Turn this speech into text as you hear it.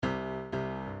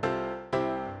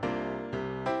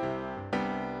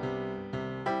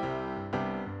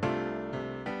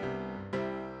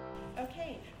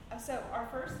So our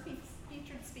first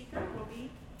featured speaker will be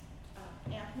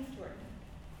Anthony Jordan.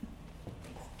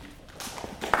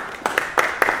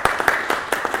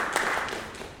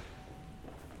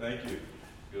 Thank you.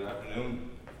 Good afternoon.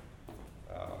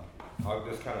 I'll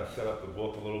just kind of set up the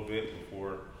book a little bit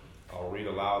before I'll read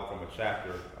aloud from a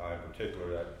chapter in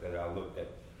particular that I looked at.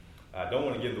 I don't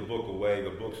want to give the book away. The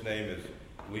book's name is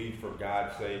Lead for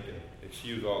God's Sake, and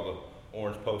excuse all the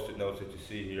orange Post-it notes that you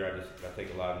see here. I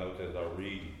take a lot of notes as I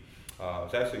read.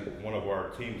 It's actually one of our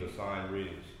team's assigned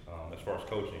readings as far as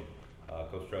coaching.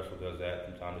 Coach Tressel does that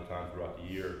from time to time throughout the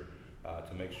year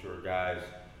to make sure guys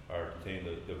are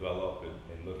continuing to develop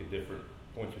and look at different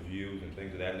points of views and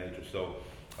things of that nature. So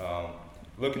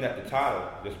looking at the title,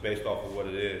 just based off of what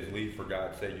it is, Lead for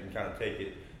God's Sake, you can kind of take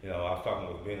it, I was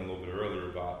talking with Ben a little bit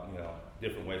earlier about,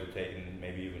 different ways of taking it,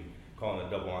 maybe even calling it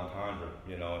double entendre,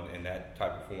 in that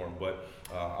type of form. But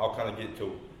I'll kind of get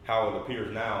to how it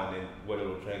appears now and then what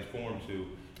it'll transform to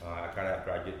kind of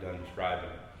after I get done describing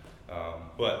it.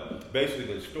 But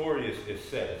basically the story is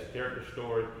set. It's a character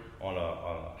story on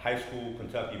a high school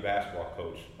Kentucky basketball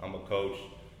coach. I'm a coach,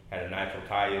 had a natural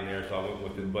tie in there, so I went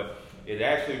with it. But it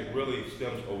actually really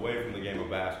stems away from the game of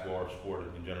basketball or sport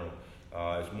in general.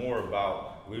 It's more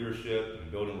about leadership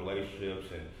and building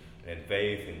relationships and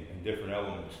faith and different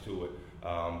elements to it.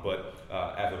 But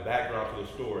as a background to the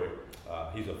story,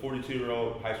 he's a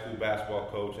 42-year-old high school basketball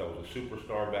coach that was a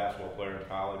superstar basketball player in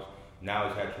college. Now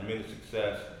he's had tremendous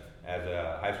success as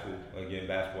a high school,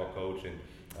 basketball coach. And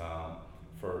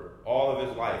for all of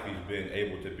his life, he's been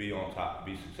able to be on top,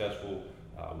 be successful,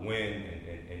 win,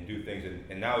 and do things.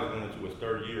 And now he's going into his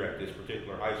third year at this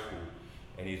particular high school.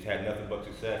 And he's had nothing but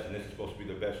success. And this is supposed to be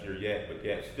the best year yet. But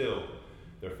yet still,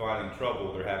 they're finding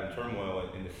trouble. They're having turmoil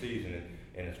in the season.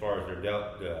 And as far as their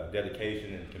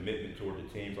dedication and commitment toward the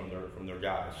team from their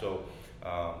guys. So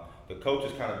the coach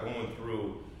is kind of going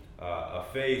through a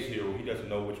phase here where he doesn't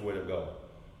know which way to go.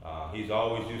 He's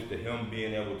always used to him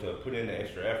being able to put in the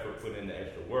extra effort, put in the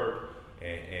extra work,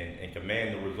 and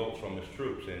command the results from his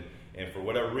troops. And for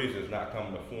whatever reason, it's not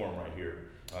coming to form right here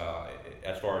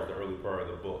as far as the early part of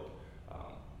the book.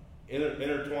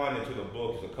 Intertwined into the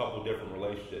book is a couple different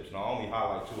relationships, and I'll only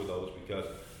highlight two of those because,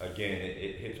 again,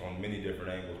 it hits on many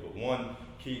different angles. But one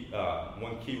key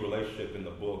relationship in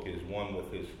the book is one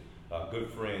with his good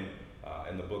friend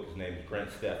in the book. His name is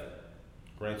Grant Stephan.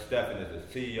 Grant Stephan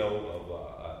is the CEO of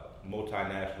a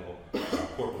multinational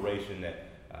corporation that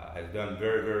has done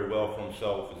very, very well for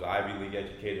himself. Is an Ivy League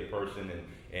educated person,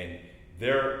 and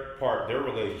their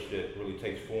relationship really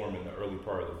takes form in the early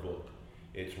part of the book.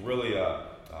 It's really a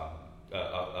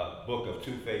book of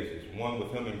two phases. One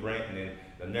with him and Grant, and then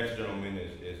the next gentleman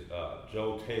is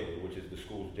Joe Taylor, which is the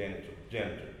school's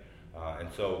janitor. And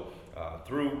so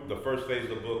through the first phase of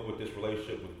the book with this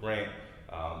relationship with Grant,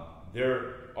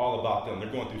 they're all about them.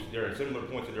 They're in similar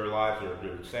points of their lives.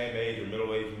 They're the same age or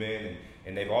middle-aged men,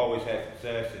 and they've always had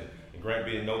success, and Grant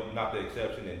being not the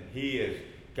exception. And he has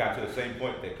gotten to the same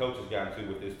point that Coach has gotten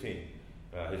to with his team,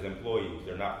 his employees.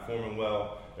 They're not performing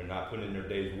well. They're not putting in their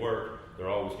day's work. They're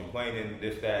always complaining,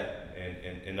 this, that,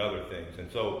 and other things.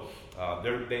 And so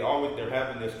they're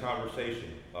having this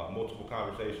conversation, multiple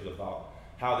conversations about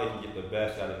how they can get the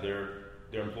best out of their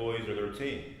employees or their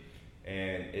team.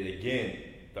 And again,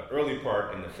 the early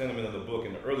part and the sentiment of the book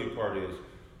in the early part is,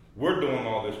 we're doing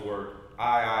all this work.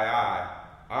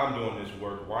 I'm doing this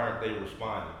work. Why aren't they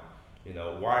responding?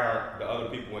 Why aren't the other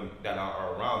people that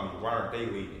are around me? Why aren't they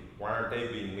leading? Why aren't they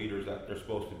being leaders that they're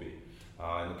supposed to be?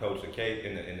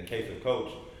 In the case of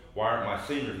Coach, why aren't my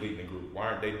seniors leading the group? Why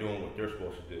aren't they doing what they're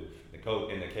supposed to do?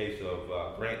 In the case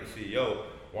of Grant, the CEO,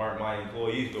 why aren't my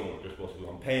employees doing what they're supposed to do?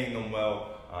 I'm paying them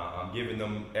well. I'm giving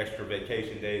them extra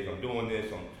vacation days. I'm doing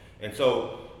this. And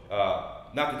so,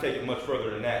 not to take it much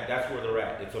further than that, that's where they're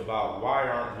at. It's about why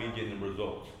aren't we getting the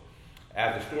results?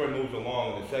 As the story moves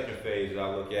along, in the second phase that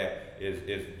I look at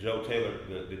is Joe Taylor,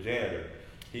 the janitor.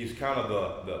 He's kind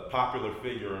of the popular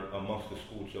figure amongst the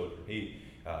school children.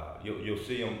 You'll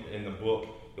see him in the book.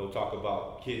 He'll talk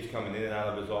about kids coming in and out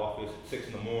of his office at 6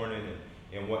 in the morning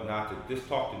and whatnot to just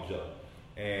talk to Joe.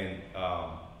 And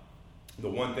the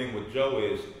one thing with Joe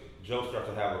is Joe starts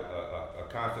to have a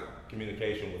constant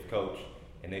communication with Coach,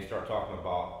 and they start talking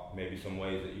about maybe some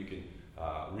ways that you can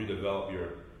redevelop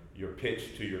your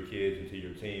pitch to your kids and to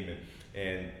your team.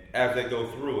 And as they go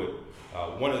through it,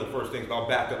 one of the first things, and I'll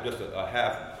back up just a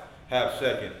half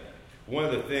second, one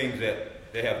of the things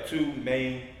that they have two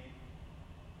main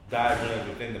diagrams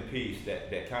within the piece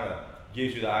that kind of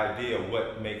gives you the idea of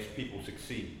what makes people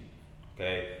succeed.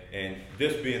 Okay, and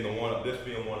this being one of them,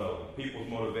 people's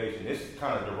motivation. This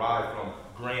kind of derived from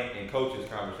Grant and Coach's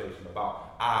conversation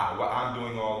about I'm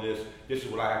doing all this. This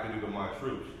is what I have to do to my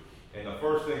troops. And the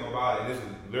first thing about it, and this is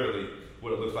literally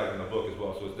what it looks like in the book as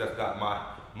well. So that's not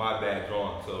my bad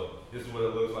drawing. So this is what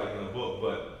it looks like in the book.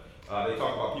 But they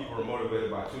talk about people are motivated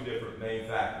by two different main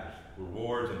factors: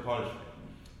 rewards and punishment.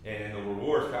 And in the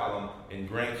rewards column, in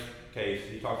Grant's case,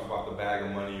 he talks about the bag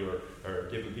of money or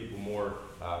giving people more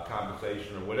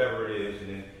compensation or whatever it is.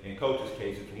 And in Coach's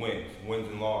case, it's wins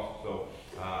and losses. So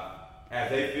as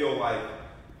they feel like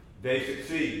they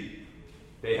succeed,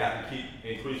 they have to keep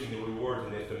increasing the rewards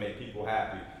in this to make people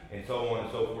happy, and so on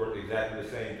and so forth. Exactly the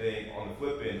same thing on the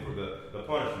flip end for the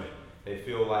punishment. They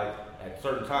feel like at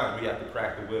certain times we have to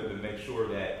crack the whip and make sure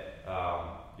that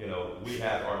we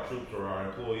have our troops or our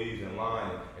employees in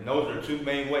line. And those are two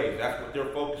main ways. That's what they're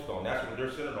focused on. That's what they're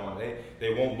centered on.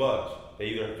 They won't budge. They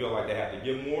either feel like they have to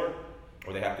give more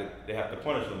or they have to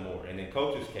punish them more. And in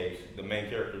Coach's case, the main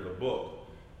character of the book,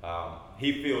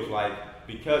 he feels like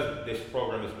because this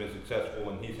program has been successful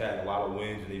and he's had a lot of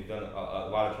wins and he's done a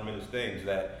lot of tremendous things,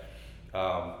 that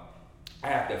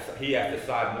he has to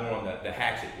side more on the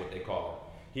hatchet, what they call it.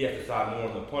 He has to side more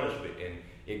on the punishment, and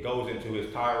it goes into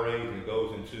his tirade and it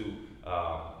goes into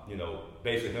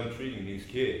basically him treating these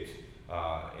kids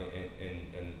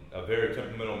in a very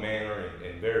temperamental manner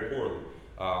and very poorly,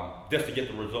 just to get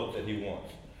the results that he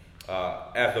wants.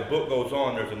 As the book goes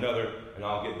on, there's another, and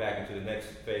I'll get back into the next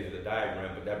phase of the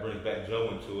diagram, but that brings back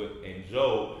Joe into it, and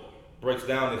Joe breaks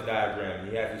down this diagram, and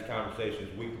he has these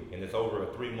conversations weekly, and it's over a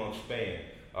 3-month span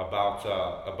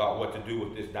about what to do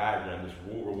with this diagram, this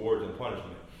rewards and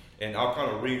punishment. And I'll kind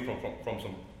of read from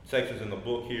some sections in the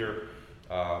book here,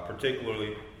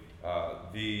 particularly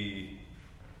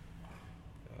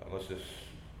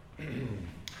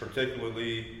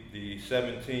particularly the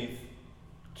 17th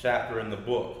chapter in the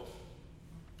book.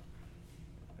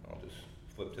 I'll just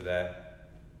flip to that.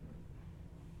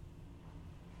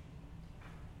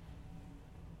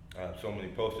 I have so many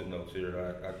post-it notes here,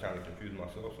 I kind of confuse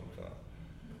myself sometimes.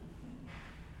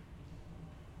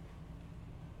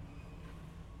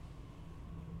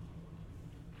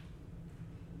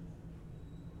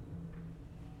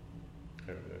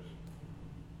 There it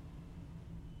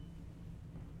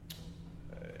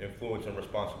is. Influence and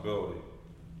responsibility.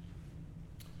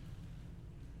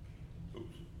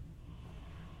 Oops.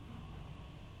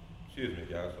 Excuse me,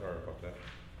 guys. Sorry about that.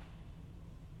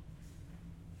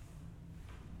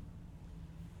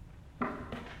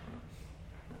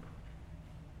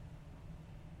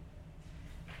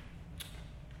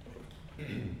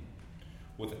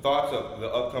 With the thoughts of the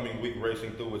upcoming week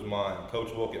racing through his mind,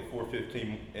 Coach woke at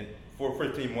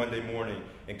 4:15 Monday morning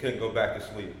and couldn't go back to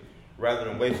sleep. Rather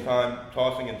than waste time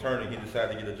tossing and turning, he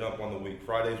decided to get a jump on the week.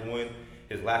 Friday's win,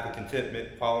 his lack of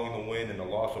contentment following the win, and the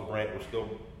loss of Brent were still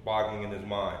boggling in his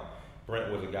mind.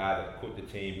 Brent was a guy that quit the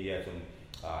team. He had some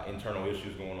internal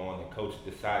issues going on that Coach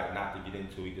decided not to get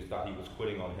into. He just thought he was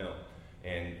quitting on him.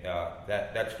 And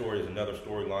that story is another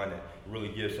storyline that really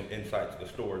gives some insight to the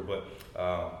story. But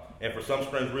and for some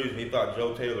strange reason, he thought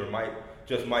Joe Taylor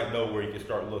might know where he could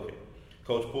start looking.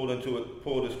 Coach pulled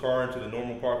his car into the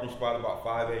normal parking spot about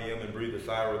 5 a.m. and breathed a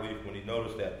sigh of relief when he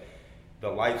noticed that the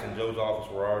lights in Joe's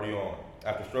office were already on.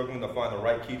 After struggling to find the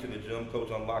right key to the gym, Coach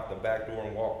unlocked the back door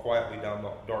and walked quietly down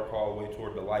the dark hallway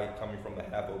toward the light coming from the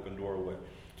half-open doorway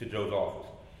to Joe's office.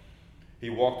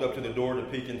 He walked up to the door to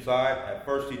peek inside. At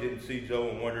first, he didn't see Joe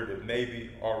and wondered if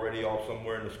maybe already off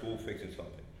somewhere in the school fixing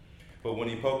something. But when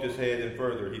he poked his head in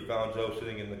further, he found Joe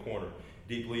sitting in the corner,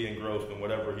 deeply engrossed in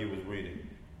whatever he was reading.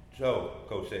 "Joe,"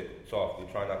 Coach said softly,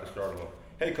 trying not to startle him.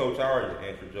 "Hey, Coach, how are you?"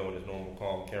 answered Joe in his normal,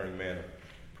 calm, caring manner.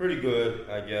 "Pretty good,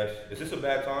 I guess. Is this a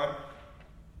bad time?"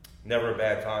 "Never a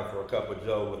bad time for a cup of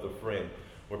Joe with a friend,"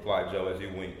 replied Joe as he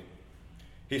winked.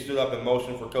 He stood up and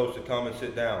motioned for Coach to come and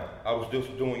sit down. "I was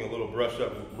just doing a little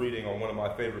brush-up reading on one of my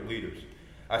favorite leaders."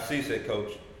 "I see," said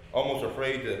Coach, almost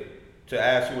afraid to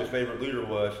ask who his favorite leader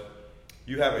was.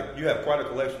 You have quite a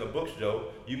collection of books, Joe.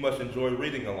 You must enjoy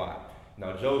reading a lot."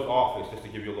 Now, Joe's office, just to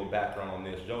give you a little background on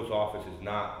this, Joe's office is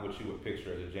not what you would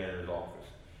picture as a janitor's office.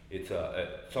 It's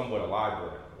somewhat a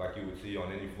library, like you would see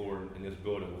on any floor in this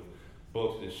building, with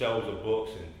books, the shelves of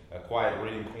books, and a quiet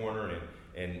reading corner,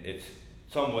 and it's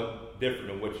somewhat different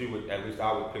than what at least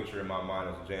I would picture in my mind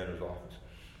as a janitor's office.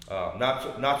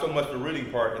 Not so much the reading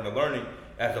part and the learning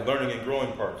as the learning and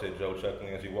growing part, said Joe,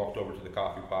 chuckling as he walked over to the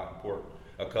coffee pot and poured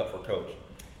a cup for Coach.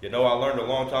 "You know, I learned a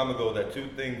long time ago that two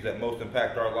things that most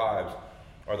impact our lives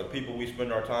are the people we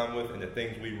spend our time with and the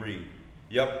things we read."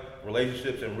 "Yep,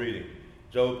 relationships and reading."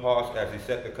 Joe paused as he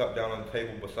set the cup down on the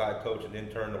table beside Coach and then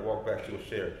turned to walk back to his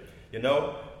chair. You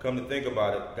know, come to think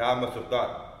about it, God must have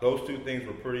thought those two things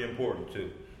were pretty important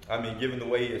too. I mean, given the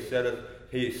way He has set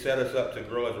us up to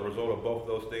grow as a result of both of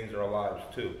those things in our lives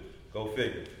too. Go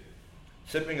figure.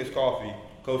 Sipping his coffee,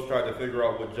 Coach tried to figure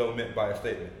out what Joe meant by a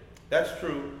statement. That's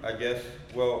true, I guess.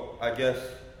 Well, I guess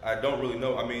I don't really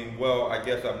know. I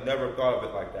guess I've never thought of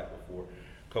it like that before.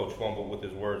 Coach fumbled with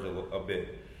his words a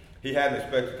bit. He hadn't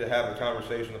expected to have a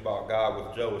conversation about God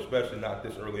with Joe, especially not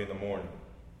this early in the morning.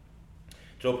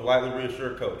 Joe politely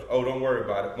reassured Coach, "Oh, don't worry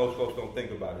about it. Most folks don't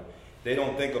think about it. They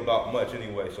don't think about much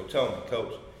anyway. So tell me,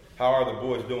 Coach, how are the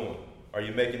boys doing? Are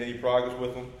you making any progress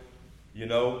with them? You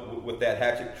know, with that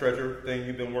hatchet treasure thing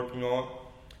you've been working on?"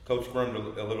 Coach squirmed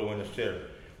a little in his chair.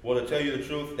 "Well, to tell you the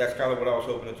truth, that's kind of what I was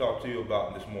hoping to talk to you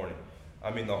about this morning.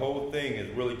 The whole thing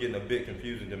is really getting a bit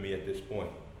confusing to me at this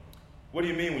point." "What do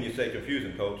you mean when you say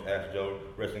confusing, Coach?" asked Joe,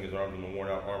 resting his arms on the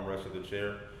worn-out armrest of the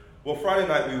chair. "Well, Friday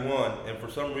night we won, and for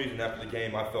some reason after the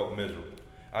game I felt miserable.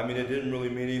 It didn't really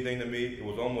mean anything to me. It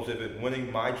was almost as if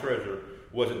winning my treasure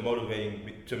wasn't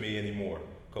motivating to me anymore."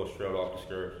 Coach trailed off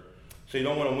discouraged. "So you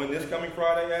don't want to win this coming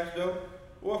Friday?" asked Joe.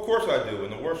 "Well, of course I do, in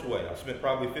the worst way. I spent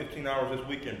probably 15 hours this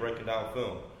weekend breaking down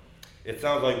film." "It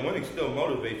sounds like winning still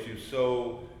motivates you,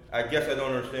 so I guess I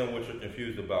don't understand what you're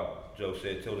confused about," Joe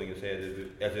said, tilting his head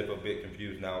as if a bit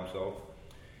confused now himself.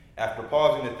 After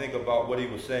pausing to think about what he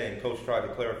was saying, Coach tried to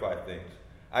clarify things.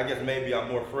 "I guess maybe I'm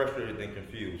more frustrated than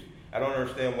confused. I don't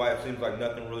understand why it seems like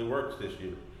nothing really works this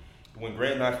year. When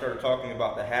Grant and I started talking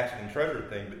about the hatchet and treasure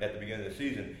thing at the beginning of the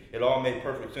season, it all made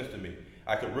perfect sense to me.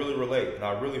 I could really relate, and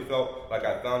I really felt like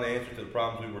I found the answer to the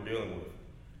problems we were dealing with."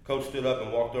 Coach stood up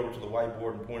and walked over to the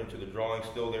whiteboard and pointed to the drawing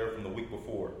still there from the week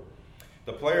before.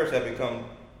 "The players have become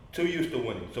too used to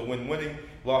winning, so when winning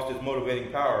lost its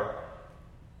motivating power,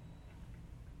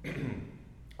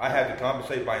 I had to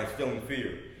compensate by instilling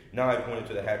fear." Now I pointed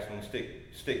to the hatchet on the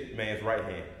stick man's right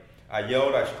hand. "I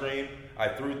yelled, I screamed, I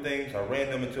threw things, I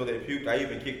ran them until they puked, I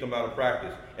even kicked them out of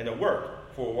practice, and it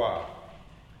worked for a while.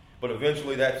 But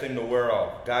eventually that seemed to wear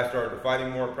off. Guys started fighting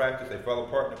more in practice, they fell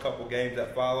apart in a couple games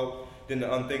that followed, then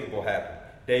the unthinkable happened.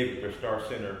 David, their star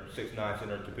center, 6'9"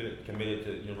 center, committed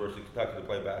to the University of Kentucky to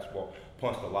play basketball,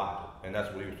 punched a lot, and that's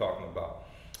what he was talking about.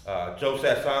 Joe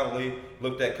sat silently,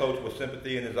 looked at Coach with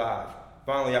sympathy in his eyes.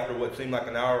 Finally, after what seemed like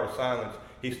an hour of silence,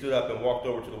 he stood up and walked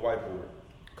over to the whiteboard.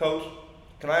 "Coach,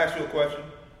 can I ask you a question?"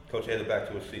 Coach headed back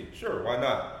to his seat. "Sure, why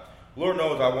not? Lord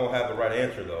knows I won't have the right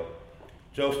answer, though."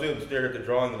 Joe stood and stared at the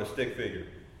drawing of the stick figure.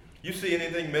 "You see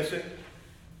anything missing?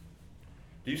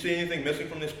 Do you see anything missing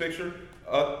from this picture?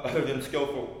 Other than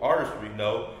skillful artistry,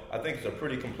 no. I think it's a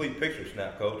pretty complete picture,"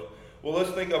 snapped Coach. "Well,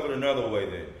 let's think of it another way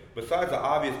then. Besides the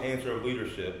obvious answer of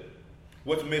leadership,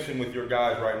 what's missing with your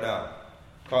guys right now?"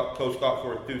 Coach thought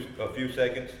for a few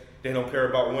seconds. "They don't care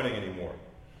about winning anymore."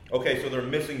 "Okay, so they're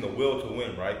missing the will to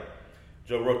win, right?"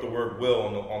 Joe wrote the word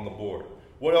will on the board.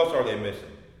 "What else are they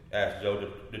missing?" asked Joe,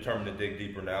 determined to dig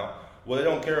deeper now. "Well, they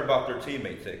don't care about their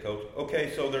teammates," said Coach. "Okay,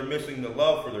 so they're missing the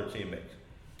love for their teammates."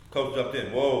 Coach jumped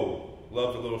in. "Whoa,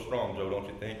 love's a little strong, Joe, don't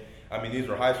you think? These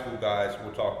are high school guys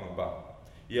we're talking about."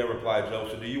 "Yeah," replied Joe.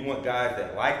 "So do you want guys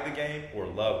that like the game or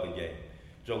love the game?"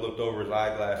 Joe looked over his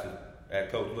eyeglasses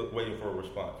at Coach, waiting for a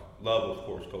response. "Love, of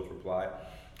course," Coach replied.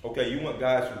 "Okay, you want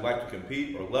guys who like to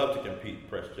compete or love to compete?"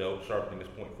 pressed Joe, sharpening his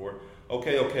point for it.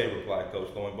 Okay, replied Coach,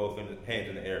 throwing both hands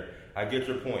in the air. "I get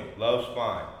your point. Love's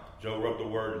fine." Joe wrote the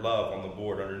word love on the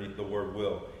board underneath the word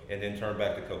will, and then turned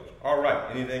back to Coach. "All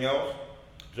right, anything else?"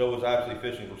 Joe was obviously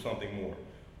fishing for something more.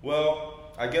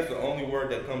 "Well, I guess the only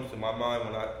word that comes to my mind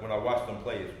when I watch them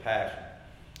play is passion.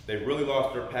 They've really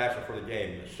lost their passion for the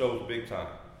game. It shows big time."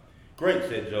 "Great,"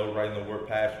 said Joe, writing the word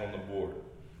passion on the board.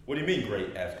 "What do you mean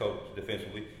great?" asked Coach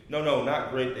defensively. No,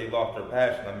 not great they lost their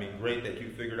passion. Great that you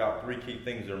figured out 3 key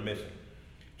things they're missing."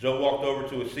 Joe walked over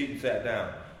to his seat and sat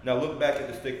down. "Now look back at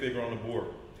the stick figure on the board.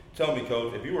 Tell me,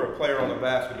 Coach, if you were a player on the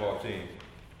basketball team,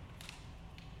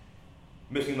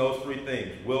 missing those 3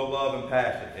 things, will, love, and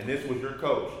passion, and this was your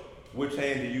coach, which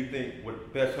hand do you think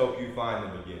would best help you find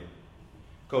them again?"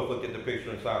 Coach looked at the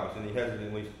picture in silence, and he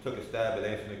hesitantly took a stab at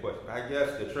answering the question. "I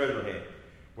guess the treasure hand."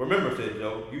 "Remember," said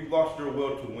Joe, "you've lost your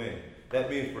will to win. That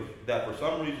means that for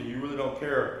some reason you really don't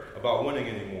care about winning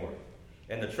anymore.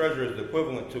 And the treasure is the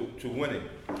equivalent to winning."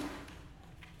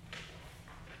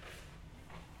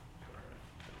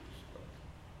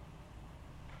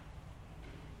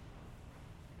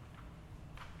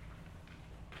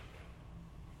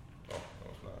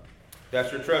 "That's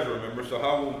your treasure, remember? So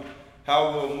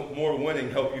how will more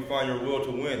winning help you find your will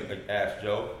to win?" asked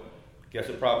Joe. "Guess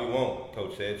it probably won't,"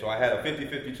 Coach said. "So I had a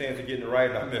 50-50 chance of getting it right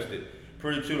and I missed it.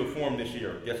 Pretty true to form this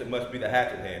year. Guess it must be the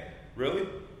hatchet hand." "Really?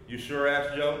 You sure?"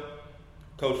 asked Joe.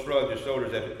 Coach shrugged his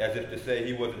shoulders as if to say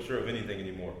he wasn't sure of anything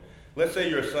anymore. Let's say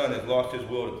your son has lost his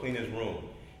will to clean his room,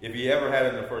 if he ever had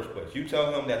it in the first place. You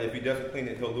tell him that if he doesn't clean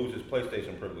it, he'll lose his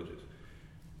PlayStation privileges.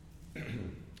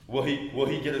 Will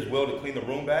he get his will to clean the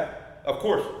room back? Of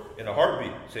course, in a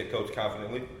heartbeat, said Coach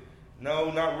confidently.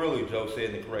 No, not really, Joe said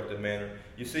in a corrective manner.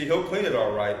 You see, he'll clean it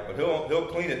all right, but he'll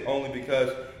clean it only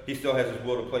because he still has his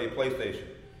will to play PlayStation,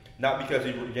 not because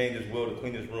he regained his will to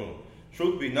clean his room.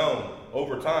 Truth be known,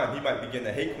 over time, he might begin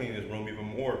to hate cleaning his room even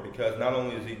more because not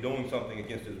only is he doing something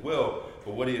against his will,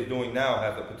 but what he is doing now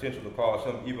has the potential to cause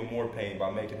him even more pain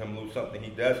by making him lose something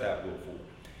he does have will for.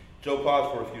 Joe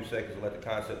paused for a few seconds and let the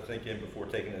concept sink in before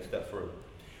taking it a step further.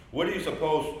 What do you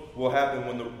suppose will happen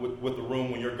with the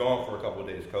room when you're gone for a couple of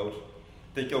days, Coach?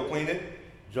 Think he'll clean it?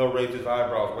 Joe raised his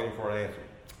eyebrows, waiting for an answer.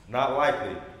 Not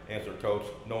likely, answered Coach,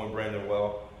 knowing Brandon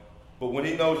well. But when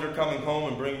he knows you're coming home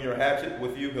and bringing your hatchet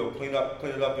with you, he'll clean it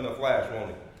up in a flash, won't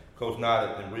he? Coach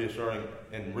nodded in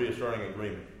reassuring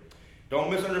agreement.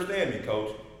 Don't misunderstand me,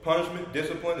 Coach. Punishment,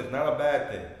 discipline is not a bad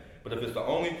thing. But if it's the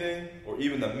only thing, or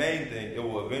even the main thing, it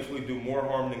will eventually do more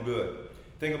harm than good.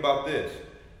 Think about this.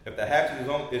 If the hatchet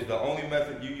is the only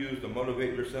method you use to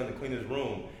motivate your son to clean his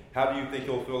room, how do you think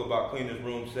he'll feel about cleaning his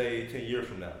room, say, 10 years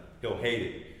from now? He'll hate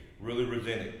it. Really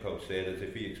resent it, Coach said, as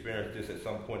if he experienced this at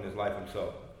some point in his life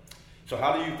himself. So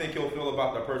how do you think he'll feel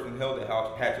about the person who held the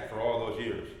hatchet for all those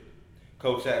years?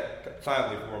 Coach sat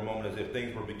silently for a moment as if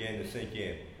things were beginning to sink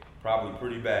in. Probably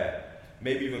pretty bad.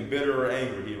 Maybe even bitter or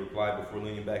angry, he replied before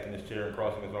leaning back in his chair and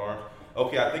crossing his arms.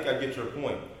 Okay, I think I get your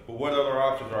point, but what other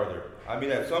options are there? I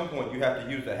mean, at some point you have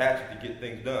to use the hatchet to get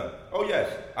things done. Oh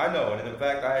yes, I know, and in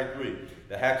fact I agree.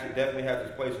 The hatchet definitely has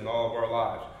its place in all of our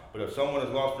lives. But if someone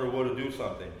has lost their will to do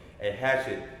something, a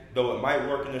hatchet, though it might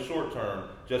work in the short term,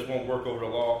 just won't work over the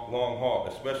long haul,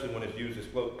 especially when it's used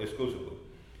exclusively.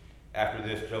 After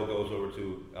this, Joe goes over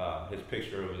to his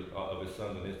picture of his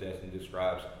sons on his desk and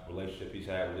describes the relationship he's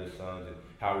had with his sons and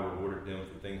how he rewarded them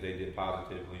for things they did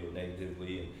positively or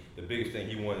negatively. And the biggest thing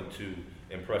he wanted to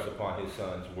impress upon his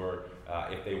sons were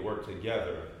if they worked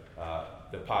together,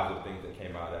 the positive things that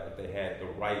came out of that. If they had the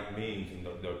right means and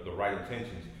the right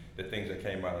intentions, the things that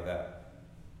came out of that.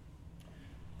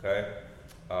 Okay?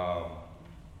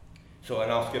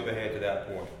 And I'll skip ahead to that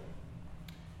point.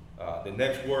 The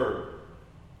next word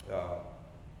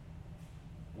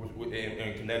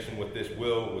in connection with this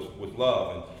will was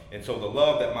love. And so the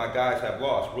love that my guys have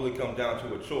lost really comes down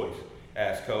to a choice,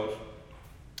 asked Coach.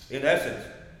 In essence,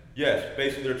 yes,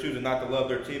 basically they're choosing not to love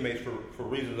their teammates for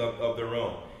reasons of their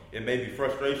own. It may be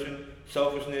frustration,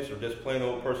 selfishness, or just plain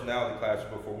old personality clashes,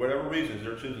 but for whatever reasons,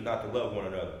 they're choosing not to love one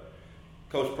another.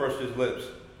 Coach pursed his lips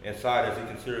and sighed as he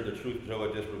considered the truth Joe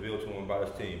had just revealed to him about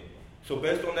his team. So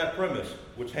based on that premise,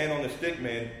 which hand on the stick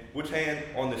man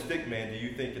do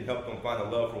you think can help them find a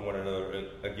love for one another?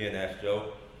 Again, asked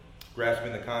Joe,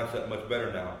 grasping the concept much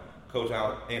better now. Coach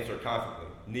answered confidently,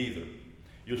 neither.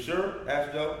 You sure?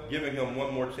 Asked Joe, giving him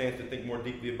one more chance to think more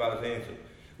deeply about his answer.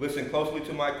 Listen closely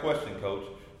to my question, Coach.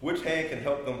 Which hand can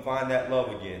help them find that love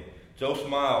again? Joe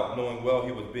smiled, knowing well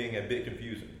he was being a bit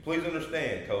confusing. Please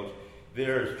understand, Coach,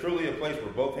 there is truly a place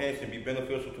where both hands can be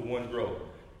beneficial to one's growth,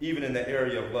 even in the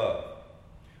area of love.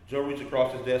 Joe reached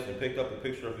across his desk and picked up a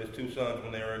picture of his two sons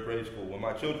when they were in grade school. When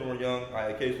my children were young,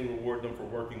 I occasionally reward them for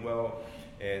working well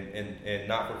and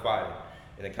not for fighting.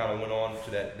 And it kind of went on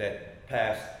to that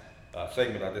past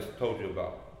segment I just told you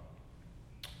about.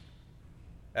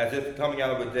 As if coming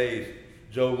out of a daze,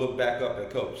 Joe looked back up at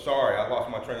Coach. Sorry, I lost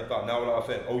my train of thought. Now what I was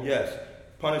saying, oh yes,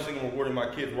 punishing and rewarding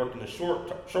my kids worked in the short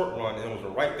run, and it was the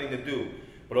right thing to do.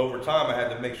 But over time, I had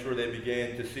to make sure they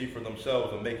began to see for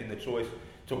themselves and making the choice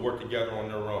to work together on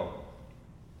their own.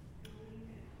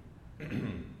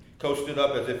 Coach stood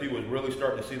up as if he was really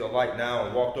starting to see the light now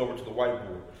and walked over to the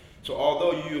whiteboard. So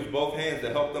although you used both hands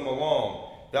to help them along,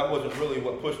 that wasn't really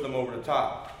what pushed them over the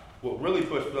top. What really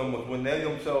pushed them was when they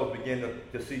themselves began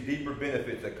to see deeper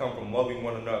benefits that come from loving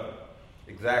one another.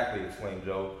 Exactly, exclaimed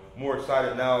Joe, more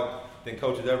excited now than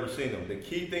Coach had ever seen them. The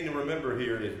key thing to remember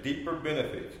here is deeper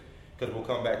benefits, because we'll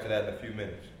come back to that in a few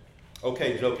minutes.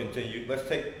 Okay, Joe continued, let's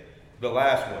take the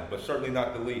last one, but certainly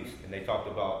not the least. And they talked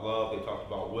about love, they talked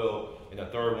about will, and the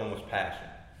third one was passion,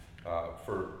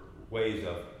 for ways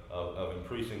of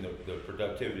increasing the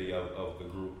productivity of the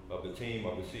group, of the team,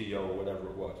 of the CEO, or whatever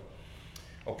it was.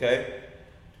 Okay?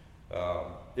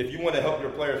 If you want to help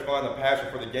your players find a passion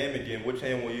for the game again, which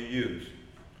hand will you use?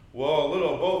 Well, a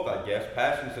little of both, I guess.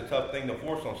 Passion is a tough thing to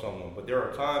force on someone, but there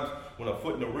are times when a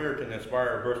foot in the rear can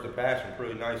inspire a burst of passion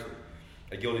pretty nicely.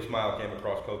 A guilty smile came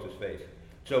across Coach's face.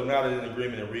 Joe nodded in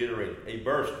agreement and reiterated, a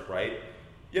burst, right?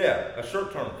 Yeah, a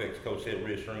short-term fix, Coach said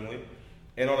reassuringly.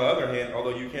 And on the other hand,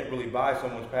 although you can't really buy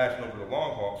someone's passion over the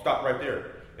long haul, stop right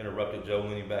there, interrupted Joe,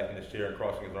 leaning back in his chair and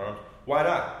crossing his arms. Why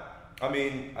not? I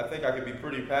mean, I think I could be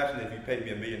pretty passionate if you paid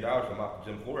me $1 million to come off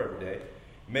the gym floor every day.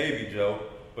 Maybe, Joe,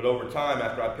 but over time,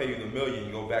 after I pay you the $1 million,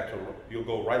 you'll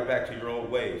go right back to your old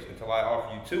ways until I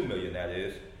offer you $2 million, that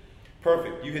is.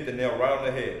 Perfect. You hit the nail right on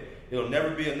the head. It'll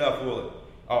never be enough, will it?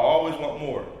 I'll always want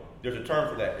more. There's a term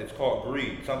for that. It's called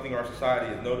greed, something our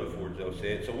society is noted for, Joe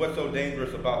said. So what's so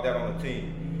dangerous about that on a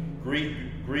team?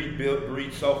 Greed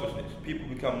breeds selfishness. People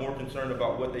become more concerned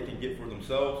about what they can get for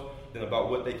themselves than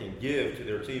about what they can give to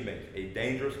their teammates. A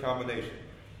dangerous combination.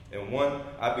 And one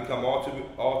I've become all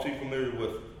too familiar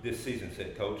with this season,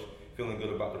 said Coach, feeling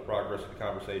good about the progress of the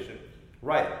conversation.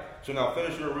 Right. So now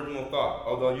finish your original thought.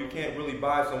 Although you can't really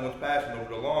buy someone's passion over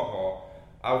the long haul,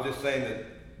 I was just saying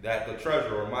that the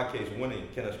treasure, or in my case, winning,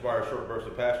 can inspire a short burst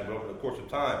of passion, but over the course of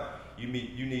time, you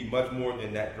need much more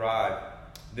than that to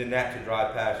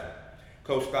drive passion.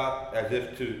 Coach stopped as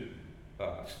if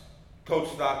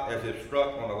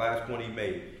struck on the last point he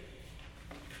made.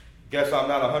 Guess I'm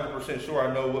not 100% sure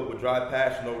I know what would drive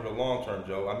passion over the long term,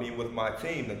 Joe. I mean, with my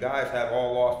team, the guys have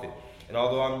all lost it. And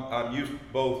although I'm used to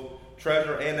both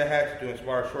treasure and the hatchet to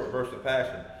inspire a short burst of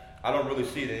passion, I don't really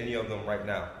see it in any of them right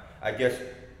now. I guess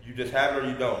you just have it or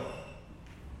you don't.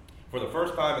 For the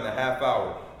first time in a half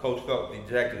hour, Coach felt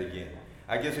dejected again.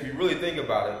 I guess if you really think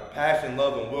about it, passion,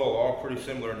 love, and will are all pretty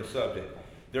similar in the subject.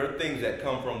 There are things that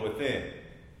come from within.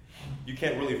 You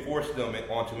can't really force them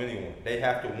onto anyone. They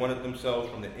have to want it themselves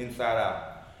from the inside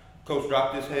out. Coach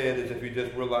dropped his head as if he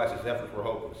just realized his efforts were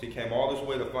hopeless. He came all this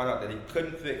way to find out that he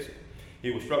couldn't fix it.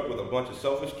 He was struck with a bunch of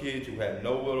selfish kids who had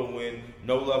no will to win,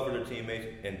 no love for their teammates,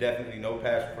 and definitely no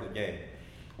passion for the game.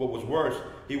 What was worse,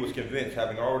 he was convinced,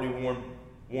 having already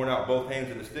worn out both hands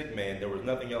of the stick man, there was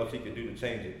nothing else he could do to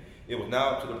change it. It was now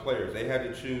up to the players. They had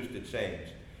to choose to change.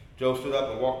 Joe stood up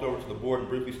and walked over to the board and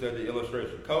briefly studied the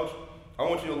illustration. Coach, I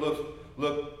want you to look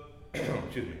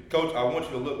Coach, I want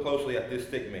you to look closely at this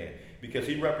stick man because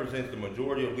he represents the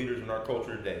majority of leaders in our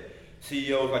culture today.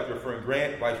 CEOs like your friend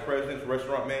Grant, vice presidents,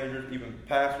 restaurant managers, even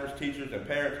pastors, teachers, and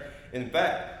parents. In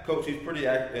fact, Coach, he's pretty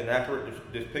an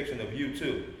accurate depiction of you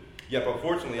too. Yet,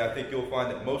 unfortunately, I think you'll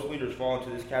find that most leaders fall into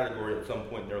this category at some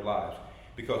point in their lives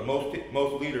because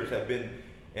most leaders have been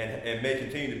and may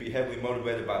continue to be heavily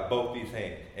motivated by both these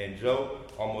hands. And Joe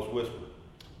almost whispered,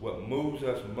 what moves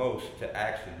us most to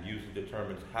action usually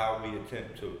determines how we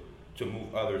attempt to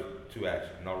move others to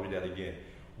action. And I'll read that again.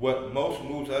 What most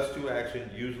moves us to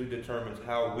action usually determines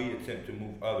how we attempt to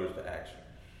move others to action.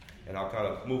 And I'll kind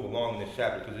of move along in this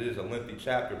chapter because it is a lengthy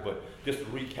chapter, but just to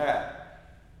recap,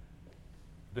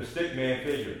 the stick man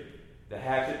figure, the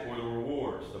hatchet or the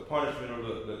rewards, the punishment or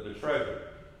the treasure.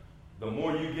 The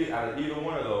more you get out of either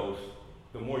one of those,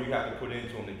 the more you have to put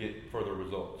into them to get further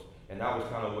results. And that was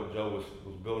kind of what Joe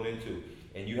was built into.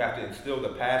 And you have to instill the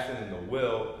passion and the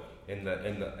will and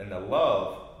the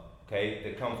love, okay,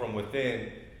 that come from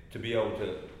within to be able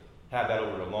to have that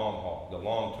over the long haul, the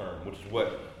long term, which is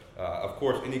what, of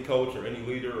course, any coach or any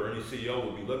leader or any CEO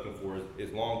will be looking for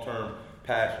is long-term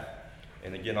passion.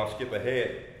 And again, I'll skip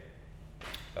ahead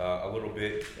a little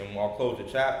bit, and I'll close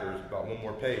the chapters, about one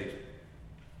more page.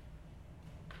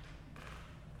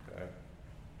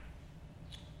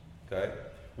 Okay.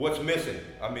 What's missing?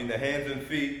 I mean, the hands and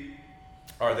feet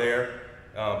are there,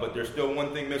 but there's still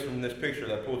one thing missing from this picture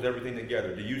that pulls everything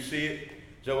together. Do you see it?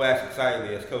 Joe asked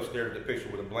excitedly as Coach stared at the picture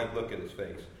with a blank look at his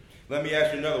face. Let me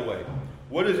ask you another way.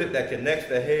 What is it that connects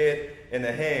the head and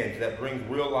the hands that brings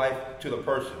real life to the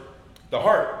person? The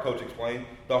heart, Coach explained.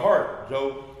 The heart.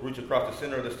 Joe reached across the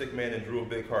center of the stick man and drew a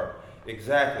big heart.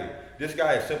 Exactly. This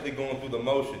guy is simply going through the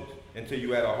motions until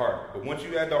you add a heart. But once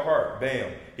you add the heart,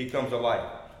 bam, he comes to life.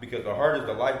 Because the heart is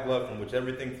the lifeblood from which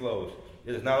everything flows.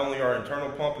 It is not only our internal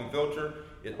pump and filter,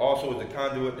 it also is the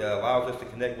conduit that allows us to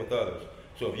connect with others.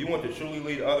 So if you want to truly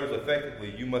lead others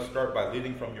effectively, you must start by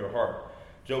leading from your heart.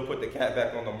 Joe put the cat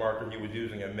back on the marker he was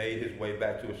using and made his way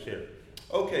back to his chair.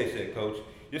 Okay, said Coach,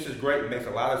 this is great and makes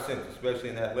a lot of sense, especially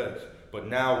in athletics. But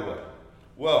now what?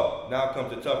 Well, now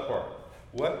comes the tough part.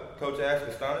 What? Coach asked,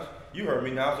 astonished. You heard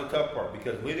me, now's the tough part,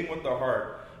 because leading with the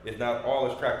heart is not all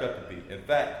it's cracked up to be. In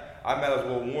fact, I might as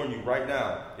well warn you right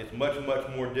now, it's much, much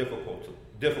more difficult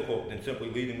than simply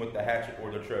leading with the hatchet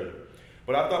or the treasure.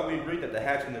 But I thought we agreed that the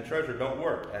hatchet and the treasure don't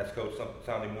work, asked Coach,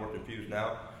 sounding more confused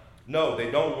now. No,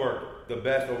 they don't work the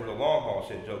best over the long haul,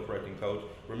 said Joe, correcting Coach.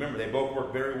 Remember, they both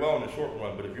work very well in the short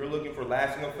run, but if you're looking for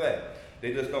lasting effect,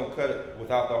 they just don't cut it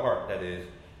without the heart, that is.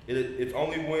 It's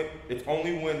only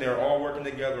when they're all working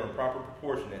together in proper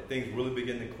proportion that things really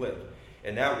begin to click.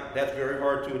 And that's very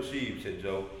hard to achieve, said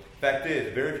Joe. Fact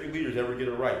is, very few leaders ever get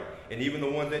it right. And even the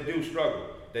ones that do struggle.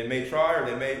 They may try, or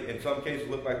they may, in some cases,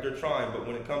 look like they're trying, but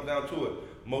when it comes down to it,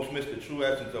 most miss the true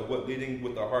essence of what leading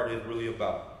with the heart is really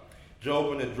about. Joe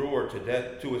opened a drawer to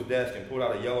his desk and pulled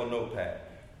out a yellow notepad.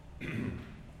 And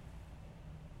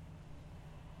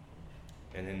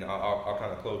then I'll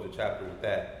kind of close the chapter with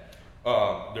that.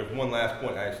 There's one last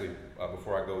point, actually,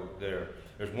 before I go there.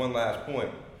 There's one last point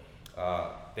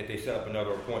that they set up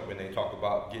another appointment. They talk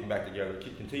about getting back together,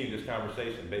 continue this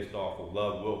conversation based off of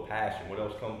love, will, passion. What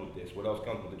else comes with this? What else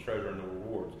comes with the treasure and the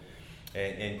rewards?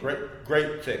 And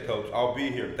great, said Coach. I'll be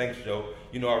here. Thanks, Joe.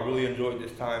 I really enjoyed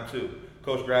this time, too.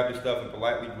 Coach grabbed his stuff and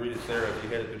politely greeted Sarah as he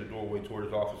headed through the doorway toward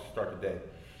his office to start the day.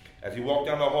 As he walked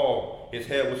down the hall, his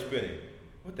head was spinning.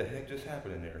 What the heck just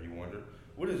happened in there, he wondered.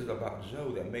 What is it about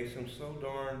Joe that makes him so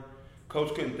darn...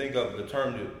 Coach couldn't think of the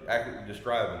term to accurately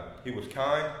describe him. He was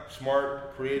kind,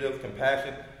 smart, creative,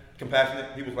 compassionate.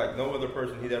 He was like no other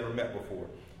person he'd ever met before.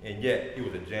 And yet, he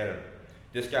was a janitor.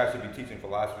 This guy should be teaching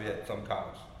philosophy at some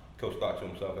college, Coach thought to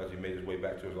himself as he made his way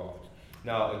back to his office.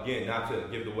 Now, again, not to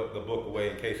give the book away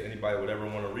in case anybody would ever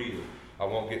want to read it. I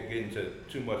won't get into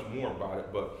too much more about it,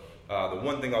 but the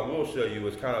one thing I will show you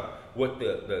is kind of what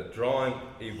the drawing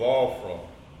evolved from.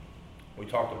 We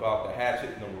talked about the hatchet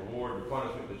and the reward, the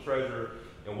punishment, the treasure,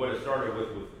 and what it started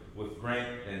with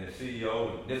Grant and the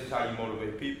CEO, and this is how you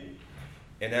motivate people.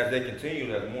 And as they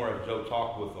continued, as more as Joe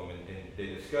talked with them and they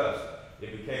discussed,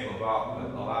 it became about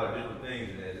a lot of different things.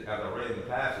 And as I read in the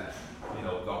passage,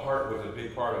 the heart was a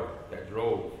big part of that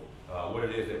drove what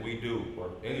it is that we do, or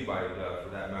anybody does for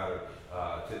that matter,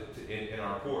 in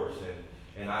our course.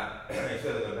 And I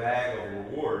instead of the bag of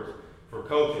rewards, for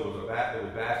Coach, it was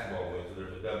basketball wins, so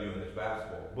there's a W in this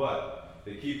basketball. But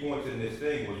the key points in this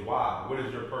thing was why. What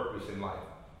is your purpose in life?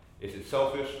 Is it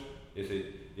selfish? Is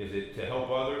it to help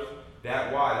others?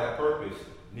 That why, that purpose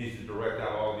needs to direct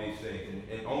out all these things.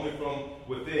 And only from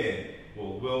within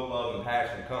will love, and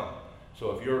passion come.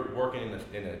 So if you're working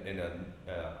in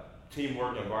a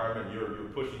teamwork environment, you're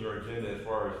pushing your agenda as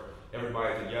far as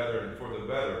everybody together and for the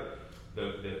better,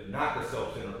 not the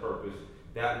self-centered purpose,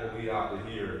 that will lead out to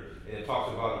here. And it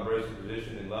talks about embracing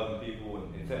position and loving people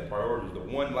and setting priorities. The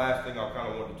one last thing I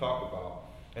kind of want to talk about,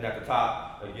 and at the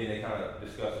top, again, they kind of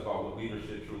discuss about what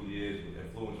leadership truly is, with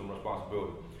influence and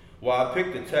responsibility. Well, I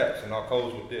picked the text, and I'll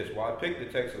close with this. Well, I picked the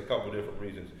text for a couple of different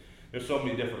reasons. There's so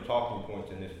many different talking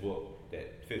points in this book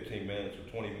that 15 minutes or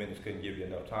 20 minutes couldn't give you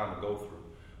enough time to go through.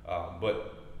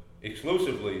 But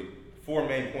exclusively, 4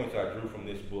 main points I drew from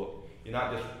this book. You're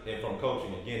not just from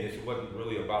coaching. Again, this wasn't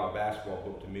really about a basketball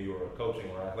book to me or a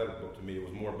coaching or athletic book to me. It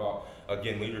was more about,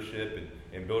 again, leadership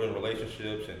and building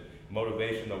relationships and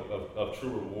motivation of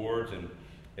true rewards and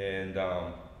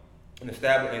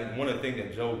one of the things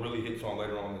that Joe really hits on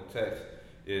later on in the text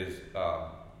is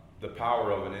the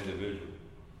power of an individual.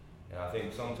 And I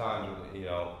think sometimes,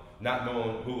 not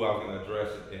knowing who I was going to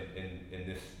address in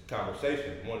this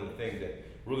conversation, one of the things that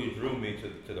really drew me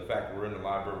to the fact that we're in the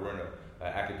library, we're in an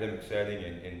academic setting,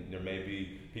 and there may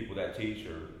be people that teach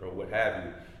or what have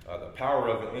you, the power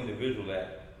of an individual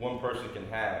that one person can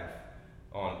have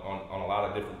on a lot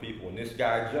of different people. And this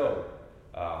guy, Joe,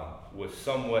 was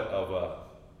somewhat of a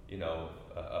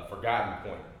forgotten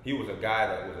point. He was a guy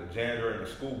that was a janitor in a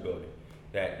school building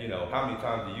that, how many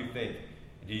times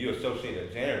do you associate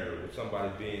a janitor with somebody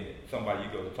being somebody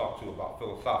you go to talk to about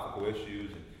philosophical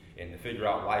issues and to figure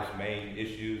out life's main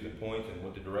issues and points and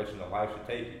what the direction of life should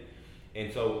take you.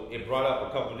 And so it brought up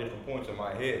a couple of different points in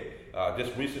my head.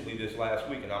 Just recently, this last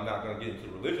week, and I'm not going to get into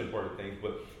the religion part of things,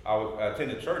 but I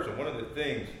attended church, and one of the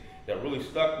things that really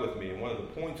stuck with me, and one of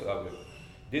the points of it,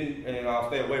 and I'll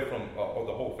stay away from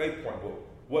the whole faith point, but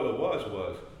what it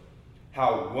was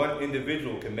how one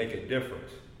individual can make a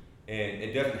difference. And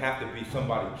it doesn't have to be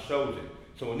somebody who shows it.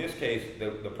 So in this case,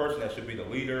 the person that should be the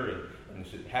leader and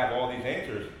should have all these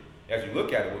answers, as you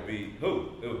look at it, would be who?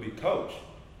 It would be Coach.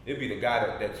 It would be the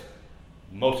guy that's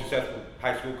most successful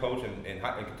high school coach in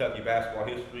Kentucky basketball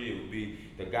history. It would be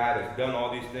the guy that's done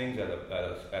all these things at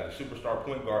a superstar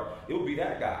point guard. It would be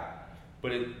that guy.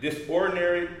 But this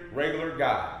ordinary, regular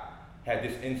guy had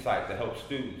this insight to help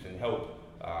students and help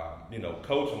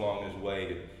coach along his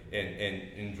way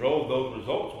and drove those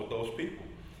results with those people.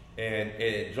 And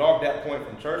it jogged that point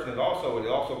from church, and it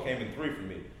also came in 3 for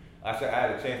me. I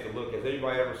had a chance to look. Has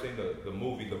anybody ever seen the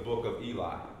movie, The Book of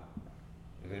Eli?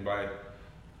 Has anybody?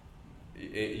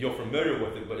 You're familiar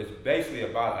with it, but it's basically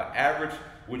about an average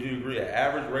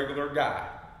regular guy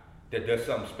that does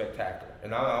something spectacular.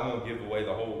 And I won't give away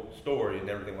the whole story and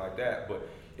everything like that, but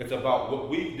it's about what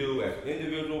we do as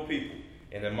individual people.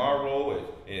 And in my role,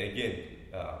 and again,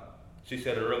 she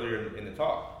said it earlier in the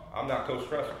talk, I'm not Coach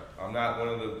Tressel. I'm not one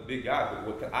of the big guys.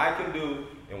 But what I can do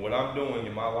and what I'm doing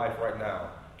in my life right now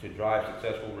to drive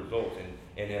successful results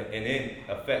and then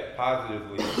affect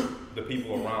positively the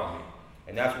people around me.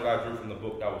 And that's what I drew from the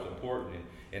book that was important.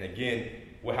 And again,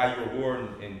 with how you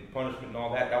reward and punishment and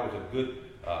all that, that was a good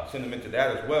sentiment to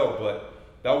that as well. But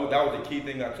that was the key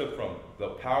thing I took from the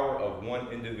power of one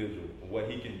individual, what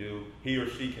he can do, he or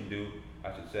she can do,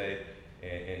 I should say,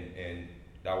 and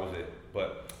that was it.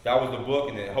 But that was the book,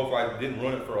 and then hopefully I didn't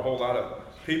run it for a whole lot of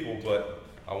people, but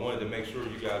I wanted to make sure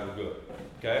you guys were good.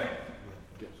 Okay?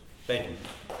 Thank you.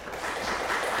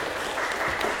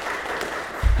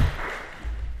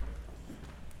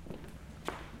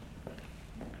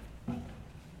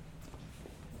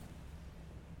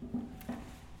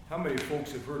 How many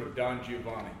folks have heard of Don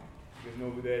Giovanni? You guys know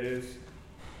who that is?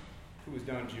 Who is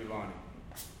Don Giovanni?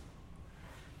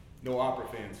 No opera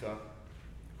fans, huh?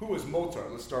 Who was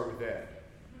Mozart? Let's start with that.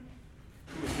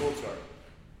 Who was Mozart?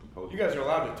 Composer. You guys are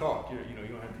allowed to talk. You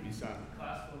don't have to be silent.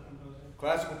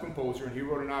 Classical composer, and he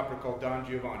wrote an opera called Don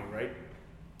Giovanni, right?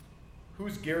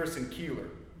 Who's Garrison Keillor?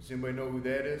 Does anybody know who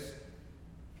that is?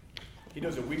 He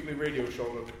does a weekly radio show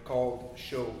called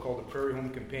The Prairie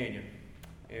Home Companion.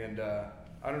 And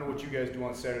I don't know what you guys do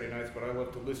on Saturday nights, but I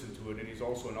love to listen to it, and he's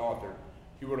also an author.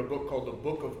 He wrote a book called The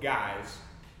Book of Guys.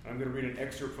 I'm going to read an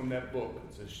excerpt from that book.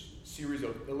 It's a series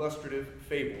of illustrative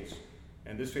fables,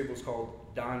 and this fable is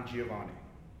called Don Giovanni.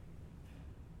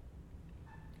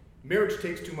 Marriage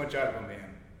takes too much out of a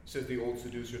man, says the old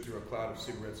seducer through a cloud of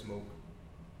cigarette smoke.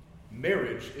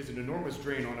 Marriage is an enormous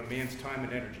drain on a man's time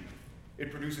and energy.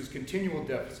 It produces continual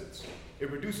deficits. It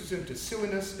reduces him to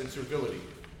silliness and servility.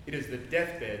 It is the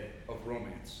deathbed of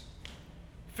romance.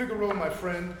 Figaro, my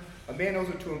friend, a man owes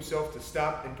it to himself to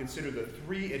stop and consider the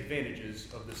three advantages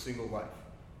of the single life.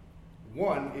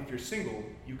 1, if you're single,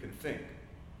 you can think.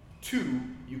 2,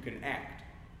 you can act.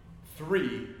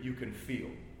 3, you can feel.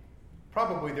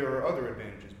 Probably there are other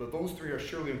advantages, but those 3 are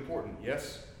surely important,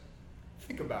 yes?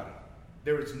 Think about it.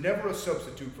 There is never a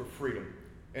substitute for freedom,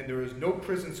 and there is no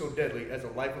prison so deadly as a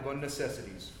life of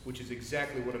unnecessities, which is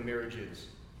exactly what a marriage is.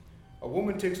 A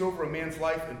woman takes over a man's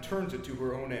life and turns it to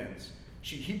her own ends.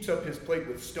 She heaps up his plate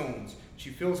with stones. She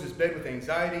fills his bed with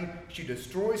anxiety. She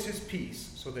destroys his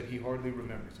peace so that he hardly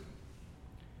remembers it.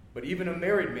 But even a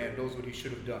married man knows what he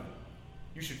should have done.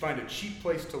 You should find a cheap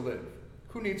place to live.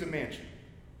 Who needs a mansion?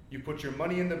 You put your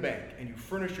money in the bank and you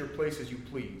furnish your place as you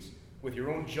please, with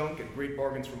your own junk and great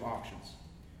bargains from auctions.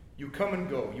 You come and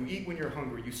go, you eat when you're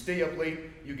hungry, you stay up late,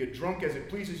 you get drunk as it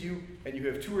pleases you, and you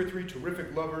have 2 or 3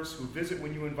 terrific lovers who visit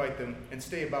when you invite them and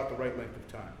stay about the right length of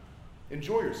time.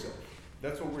 Enjoy yourself.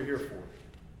 That's what we're here for.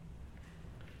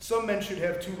 Some men should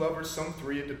have 2 lovers, some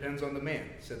 3, it depends on the man,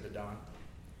 said the Don.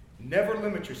 Never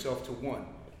limit yourself to one.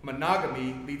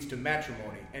 Monogamy leads to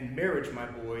matrimony, and marriage, my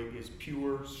boy, is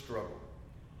pure struggle.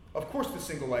 Of course the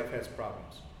single life has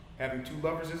problems. Having 2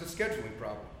 lovers is a scheduling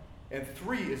problem, and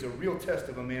 3 is a real test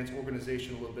of a man's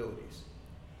organizational abilities.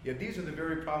 Yet these are the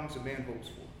very problems a man hopes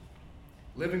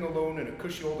for. Living alone in a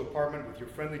cushy old apartment with your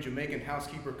friendly Jamaican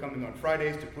housekeeper coming on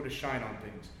Fridays to put a shine on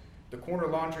things, the corner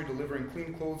laundry delivering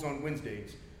clean clothes on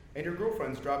Wednesdays, and your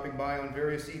girlfriends dropping by on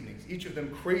various evenings, each of them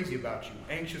crazy about you,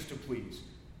 anxious to please.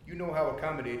 You know how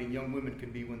accommodating young women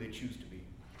can be when they choose to be.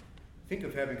 Think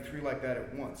of having 3 like that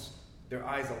at once. Their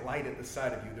eyes alight at the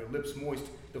sight of you, their lips moist,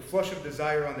 the flush of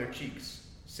desire on their cheeks.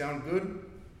 Sound good?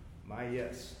 My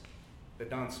yes. The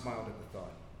Don smiled at the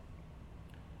thought.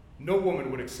 No woman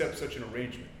would accept such an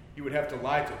arrangement. You would have to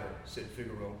lie to her, said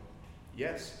Figaro.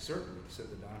 Yes, certainly,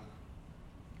 said the Don.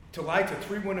 To lie to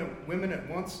 3 women at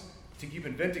once? To keep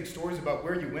inventing stories about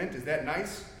where you went? Is that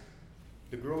nice?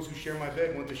 The girls who share my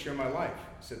bed want to share my life,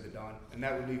 said the Don, and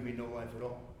that would leave me no life at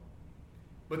all.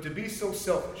 But to be so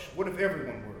selfish, what if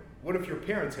everyone were? What if your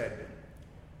parents had been?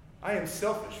 I am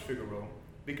selfish, Figaro,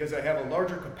 because I have a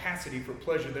larger capacity for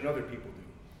pleasure than other people do.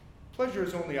 Pleasure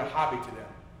is only a hobby to them,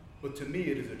 but to me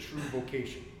it is a true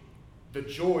vocation. The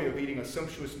joy of eating a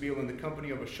sumptuous meal in the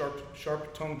company of a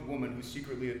sharp-tongued woman who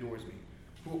secretly adores me,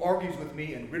 who argues with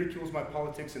me and ridicules my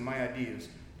politics and my ideas,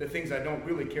 the things I don't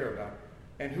really care about,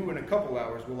 and who in a couple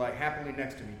hours will lie happily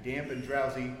next to me, damp and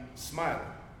drowsy, smiling.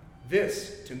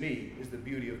 This, to me, is the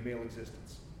beauty of male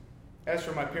existence. As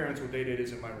for my parents, what they did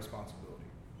isn't my responsibility.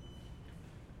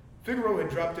 Figaro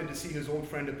had dropped in to see his old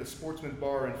friend at the Sportsman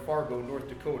Bar in Fargo, North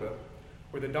Dakota,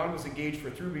 where the Don was engaged for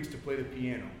 3 weeks to play the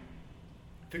piano.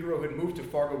 Figaro had moved to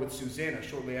Fargo with Susanna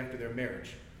shortly after their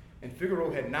marriage, and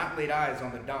Figaro had not laid eyes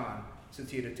on the Don since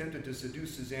he had attempted to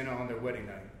seduce Susanna on their wedding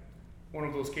night. One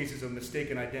of those cases of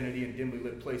mistaken identity in dimly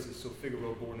lit places, so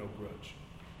Figaro bore no grudge.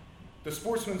 The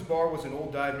Sportsman's Bar was an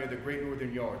old dive near the Great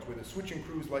Northern Yards where the switching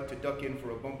crews liked to duck in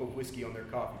for a bump of whiskey on their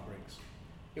coffee breaks.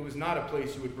 It was not a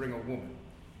place you would bring a woman,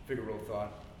 Figaro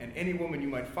thought, and any woman you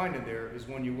might find in there is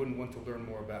one you wouldn't want to learn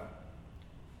more about.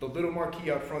 The little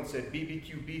marquee out front said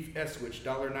BBQ Beef Eswich,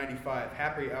 $1.95,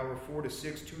 happy hour 4 to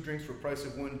 6, 2 drinks for price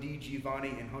of 1 D. Giovanni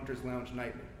and Hunter's Lounge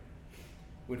nightly.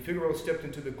 When Figaro stepped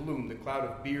into the gloom, the cloud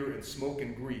of beer and smoke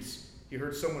and grease, he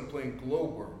heard someone playing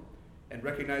Glowworm and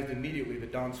recognized immediately the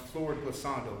Don's florid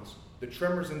glissandos, the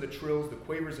tremors and the trills, the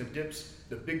quavers and dips,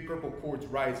 the big purple chords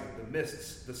rising, the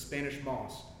mists, the Spanish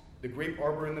moss, the grape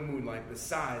arbor in the moonlight, the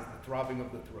sighs, the throbbing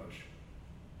of the thrush.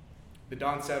 The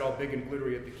Don sat all big and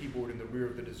glittery at the keyboard in the rear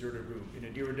of the deserted room, in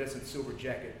an iridescent silver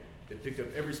jacket that picked up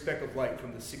every speck of light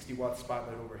from the 60-watt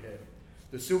spotlight overhead.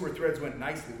 The silver threads went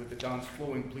nicely with the Don's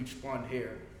flowing bleached blonde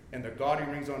hair, and the gaudy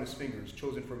rings on his fingers,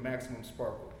 chosen for maximum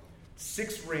sparkle.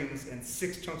 6 rings and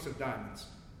 6 chunks of diamonds,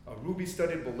 a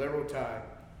ruby-studded bolero tie,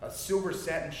 a silver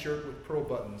satin shirt with pearl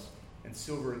buttons, and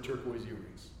silver and turquoise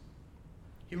earrings.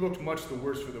 He looked much the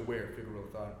worse for the wear, Figaro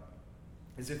thought,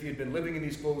 as if he had been living in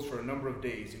these clothes for a number of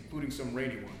days, including some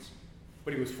rainy ones.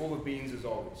 But he was full of beans as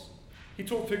always. He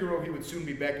told Figaro he would soon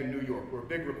be back in New York, where a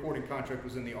big recording contract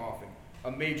was in the offing,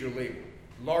 a major label,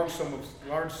 large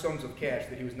sums of cash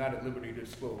that he was not at liberty to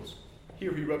disclose.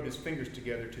 Here he rubbed his fingers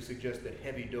together to suggest that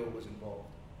heavy dough was involved.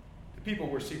 The people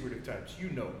were secretive types,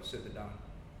 you know, said the Don.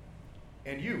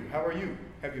 And you, how are you?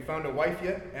 Have you found a wife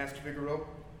yet? Asked Figaro.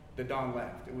 The Don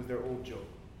laughed. It was their old joke.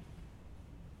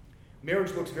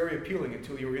 Marriage looks very appealing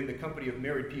until you are in the company of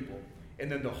married people,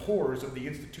 and then the horrors of the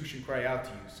institution cry out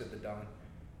to you, said the Don.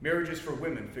 Marriage is for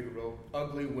women, Figaro,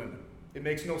 ugly women. It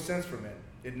makes no sense for men.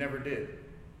 It never did.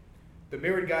 The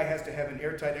married guy has to have an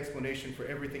airtight explanation for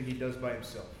everything he does by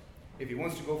himself. If he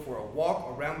wants to go for a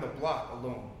walk around the block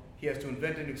alone, he has to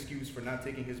invent an excuse for not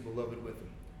taking his beloved with him.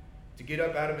 To get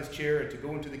up out of his chair and to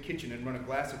go into the kitchen and run a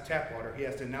glass of tap water, he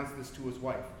has to announce this to his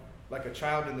wife, like a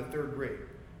child in the 3rd grade.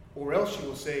 Or else she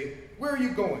will say, "Where are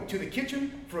you going? To the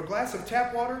kitchen? For a glass of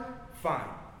tap water? Fine.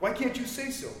 Why can't you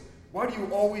say so? Why do you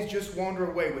always just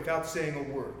wander away without saying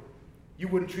a word? You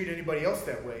wouldn't treat anybody else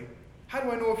that way. How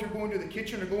do I know if you're going to the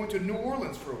kitchen or going to New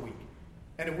Orleans for a week?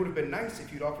 And it would have been nice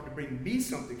if you'd offered to bring me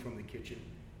something from the kitchen.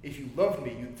 If you loved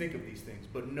me, you'd think of these things.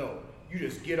 But no, you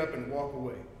just get up and walk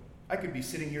away. I could be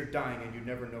sitting here dying and you'd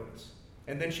never notice."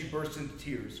 And then she burst into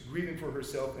tears, grieving for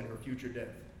herself and her future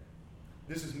death.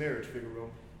 This is marriage, Figaro.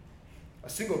 A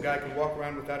single guy can walk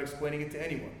around without explaining it to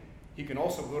anyone. He can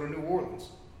also go to New Orleans.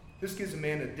 This gives a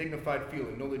man a dignified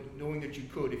feeling, knowing that you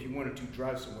could, if you wanted to,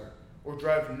 drive somewhere. Or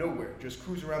drive nowhere, just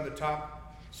cruise around the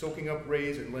top, soaking up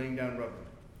rays and laying down rubber.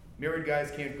 Married guys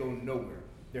can't go nowhere.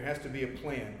 There has to be a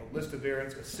plan, a list of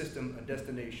errands, a system, a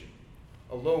destination.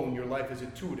 Alone, your life is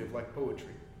intuitive like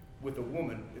poetry. With a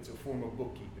woman, it's a form of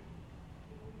bookkeeping.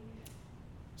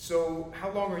 "So, how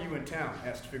long are you in town?"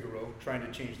 asked Figaro, trying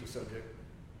to change the subject.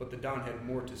 But the Don had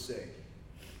more to say.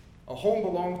 "A home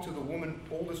belongs to the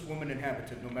oldest woman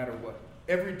inhabitant, no matter what.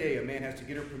 Every day a man has to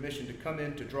get her permission to come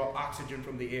in to draw oxygen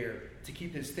from the air, to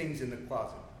keep his things in the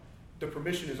closet. The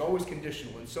permission is always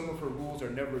conditional, and some of her rules are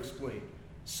never explained.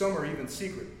 Some are even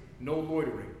secret. No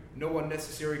loitering, no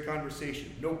unnecessary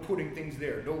conversation, no putting things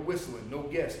there, no whistling, no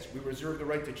guests. We reserve the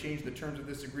right to change the terms of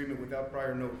this agreement without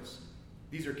prior notice.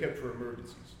 These are kept for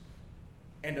emergencies.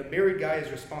 And a married guy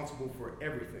is responsible for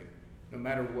everything, no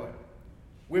matter what.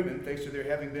 Women, thanks to their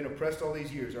having been oppressed all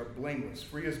these years, are blameless,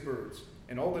 free as birds,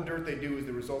 and all the dirt they do is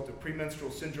the result of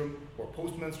premenstrual syndrome, or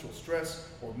postmenstrual stress,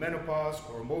 or menopause,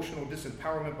 or emotional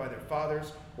disempowerment by their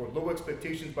fathers, or low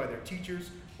expectations by their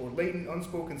teachers, or latent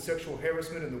unspoken sexual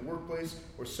harassment in the workplace,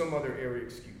 or some other airy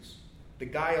excuse. The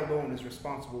guy alone is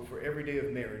responsible for every day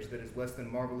of marriage that is less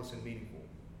than marvelous and meaningful.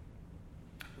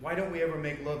 Why don't we ever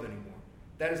make love anymore?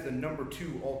 That is the number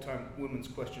 2 all-time women's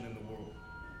question in the world.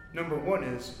 Number 1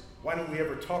 is, why don't we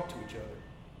ever talk to each other?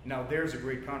 Now there's a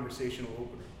great conversational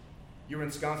opener. You're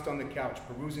ensconced on the couch,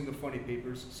 perusing the funny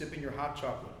papers, sipping your hot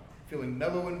chocolate, feeling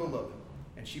mellow and beloved,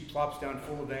 and she plops down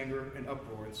full of anger and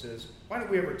uproar and says, "Why don't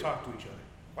we ever talk to each other?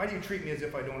 Why do you treat me as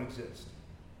if I don't exist?"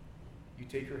 You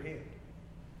take her hand.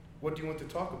 "What do you want to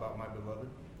talk about, my beloved?"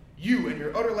 "You and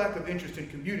your utter lack of interest in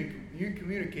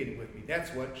communicating with me.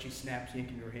 That's what," she snaps,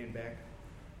 yanking her hand back.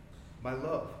 "My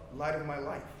love, light of my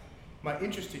life. My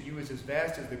interest in you is as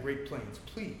vast as the Great Plains.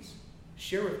 Please,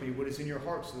 share with me what is in your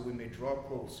heart so that we may draw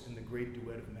close in the great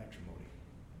duet of matrimony."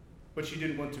 But she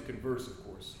didn't want to converse, of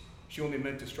course. She only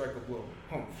meant to strike a blow.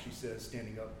 "Humph," she says,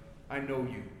 standing up. "I know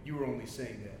you. You were only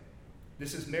saying that.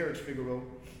 This is marriage, Figaro,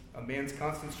 a man's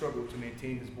constant struggle to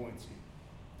maintain his buoyancy."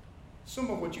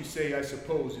 "Some of what you say, I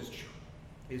suppose,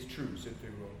 is true," said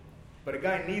Figaro. "But a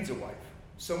guy needs a wife.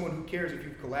 Someone who cares if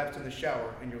you've collapsed in the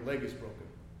shower and your leg is broken.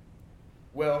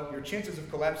 Well, your chances of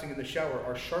collapsing in the shower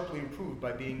are sharply improved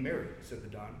by being married, said the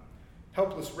Don.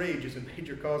 Helpless rage is a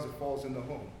major cause of falls in the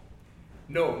home.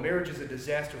 No, marriage is a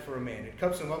disaster for a man. It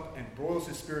cups him up and broils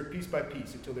his spirit piece by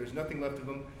piece until there's nothing left of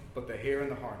him but the hair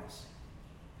and the harness.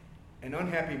 An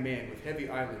unhappy man with heavy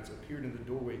eyelids appeared in the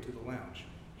doorway to the lounge,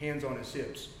 hands on his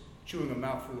hips, chewing a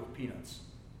mouthful of peanuts.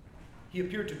 He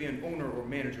appeared to be an owner or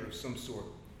manager of some sort.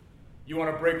 You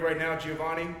want a break right now,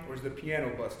 Giovanni, or is the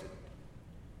piano busted?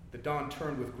 The Don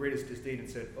turned with greatest disdain and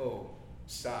said, Oh,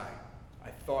 sigh, I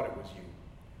thought it was you.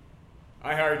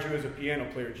 I hired you as a piano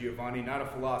player, Giovanni, not a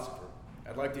philosopher.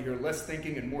 I'd like to hear less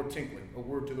thinking and more tinkling, a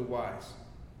word to the wise.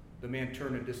 The man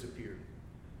turned and disappeared.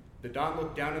 The Don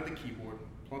looked down at the keyboard,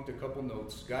 plunked a couple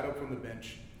notes, got up from the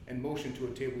bench, and motioned to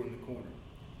a table in the corner.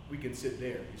 We can sit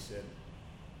there, he said.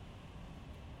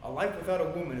 A life without a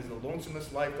woman is the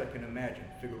lonesomest life I can imagine,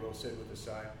 Figaro said with a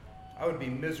sigh. I would be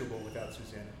miserable without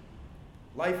Susanna.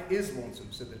 Life is lonesome,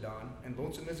 said the Don, and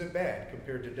lonesome isn't bad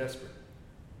compared to desperate.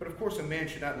 But of course a man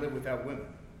should not live without women.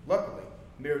 Luckily,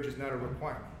 marriage is not a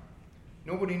requirement.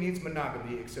 Nobody needs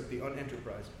monogamy except the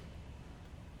unenterprising.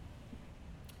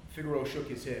 Figaro shook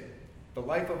his head. The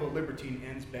life of a libertine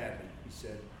ends badly, he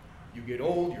said. You get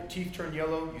old, your teeth turn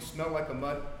yellow, you smell like a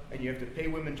mutt, and you have to pay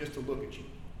women just to look at you.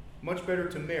 Much better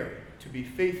to marry, to be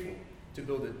faithful, to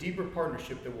build a deeper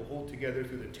partnership that will hold together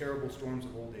through the terrible storms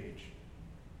of old age.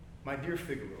 My dear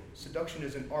Figaro, seduction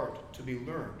is an art to be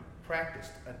learned,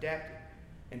 practiced, adapted,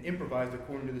 and improvised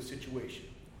according to the situation.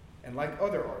 And like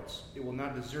other arts, it will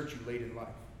not desert you late in life.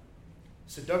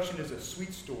 Seduction is a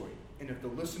sweet story, and if the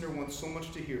listener wants so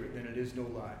much to hear it, then it is no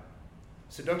lie.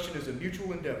 Seduction is a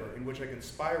mutual endeavor in which I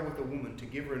conspire with a woman to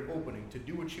give her an opening to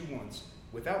do what she wants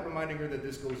without reminding her that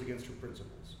this goes against her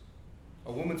principles.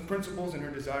 A woman's principles and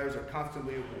her desires are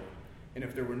constantly at war, and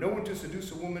if there were no one to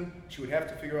seduce a woman, she would have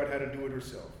to figure out how to do it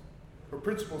herself. Her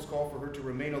principles call for her to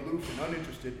remain aloof and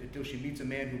uninterested until she meets a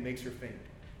man who makes her faint.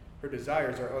 Her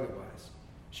desires are otherwise.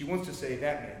 She wants to say,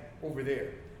 that man, over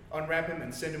there, unwrap him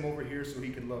and send him over here so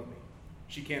he can love me.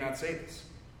 She cannot say this,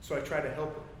 so I try to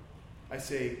help her. I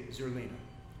say, Zerlina,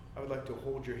 I would like to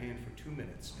hold your hand for 2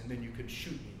 minutes, and then you can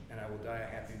shoot me, and I will die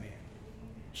a happy man.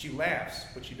 She laughs,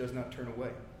 but she does not turn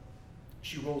away.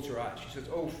 She rolls her eyes. She says,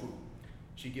 oh, fool.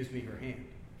 She gives me her hand.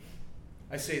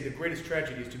 I say, the greatest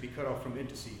tragedy is to be cut off from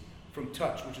intimacy, from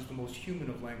touch, which is the most human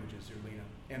of languages, Zerlina,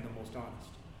 and the most honest.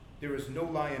 There is no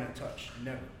lie in a touch,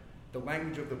 never. The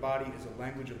language of the body is a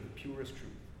language of the purest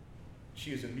truth.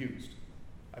 She is amused.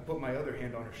 I put my other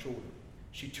hand on her shoulder.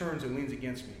 She turns and leans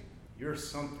against me. You're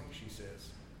something, she says.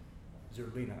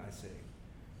 Zerlina, I say.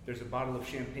 There's a bottle of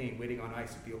champagne waiting on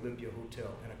ice at the Olympia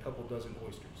Hotel and a couple dozen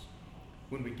oysters.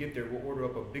 When we get there, we'll order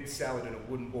up a big salad in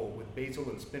a wooden bowl with basil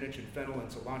and spinach and fennel and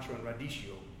cilantro and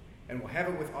radicchio, and we'll have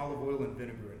it with olive oil and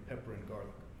vinegar and pepper and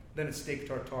garlic. Then a steak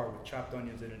tartare with chopped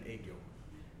onions and an egg yolk.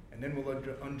 And then we'll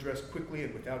undress quickly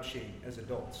and without shame as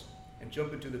adults, and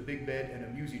jump into the big bed and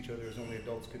amuse each other as only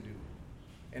adults can do.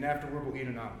 And afterward, we'll eat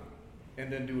an omelet,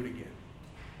 and then do it again.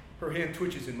 Her hand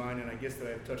twitches in mine, and I guess that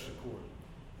I have touched a chord.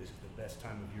 This is the best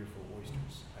time of year for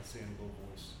oysters, I say in a low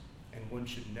voice, and one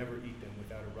should never eat them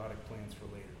without erotic plans for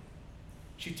later.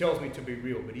 She tells me to be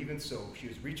real, but even so, she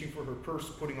is reaching for her purse,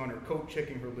 putting on her coat,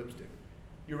 checking her lipstick.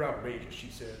 You're outrageous,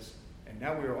 she says, and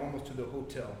now we are almost to the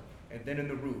hotel, and then in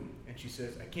the room, and she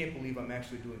says, I can't believe I'm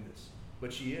actually doing this.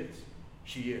 But she is.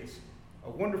 She is.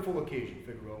 A wonderful occasion,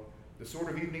 Figaro, the sort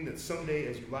of evening that someday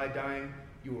as you lie dying,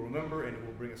 you will remember and it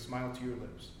will bring a smile to your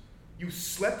lips. You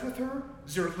slept with her?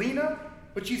 Zerlina?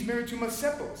 But she's married to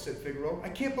Mazeppo, said Figaro. I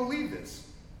can't believe this.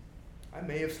 I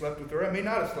may have slept with her, I may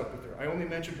not have slept with her. I only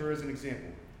mentioned her as an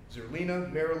example.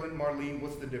 Zerlina, Marilyn, Marlene,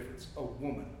 what's the difference? A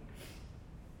woman.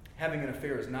 Having an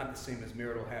affair is not the same as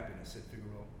marital happiness, said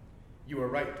Figaro. You are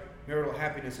right. Marital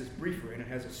happiness is briefer and it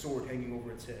has a sword hanging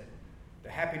over its head. The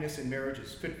happiness in marriage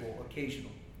is fitful,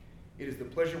 occasional. It is the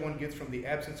pleasure one gets from the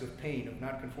absence of pain of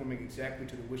not conforming exactly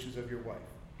to the wishes of your wife.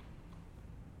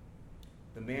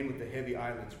 The man with the heavy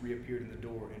eyelids reappeared in the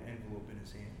door, an envelope in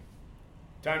his hand.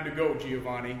 Time to go,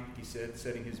 Giovanni, he said,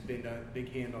 setting his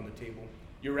big hand on the table.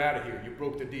 You're out of here. You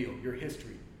broke the deal. Your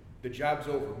history. The job's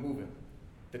over. Move him.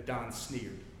 The Don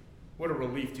sneered. What a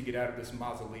relief to get out of this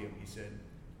mausoleum, he said.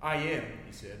 I am,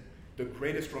 he said, the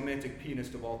greatest romantic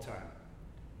pianist of all time.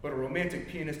 But a romantic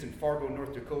pianist in Fargo,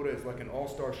 North Dakota is like an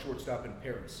all-star shortstop in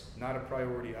Paris, not a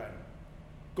priority item.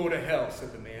 Go to hell,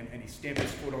 said the man, and he stamped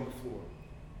his foot on the floor.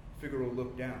 Figaro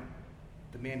looked down.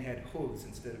 The man had hooves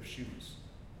instead of shoes.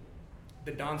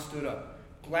 The Don stood up.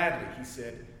 Gladly, he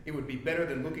said, it would be better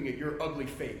than looking at your ugly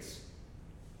face.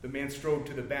 The man strode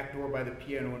to the back door by the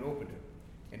piano and opened it.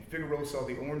 and Figaro saw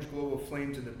the orange glow of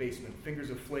flames in the basement, fingers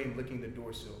of flame licking the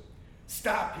door sill.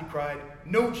 "Stop," he cried.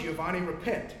 "No, Giovanni,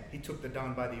 repent." He took the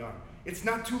Don by the arm. "It's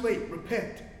not too late,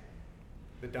 repent."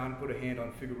 The Don put a hand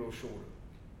on Figaro's shoulder.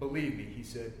 "Believe me," he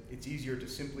said, "it's easier to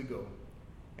simply go.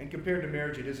 And compared to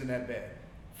marriage, it isn't that bad.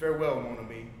 Farewell, mon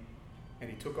ami." And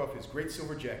he took off his great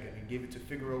silver jacket and gave it to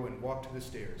Figaro and walked to the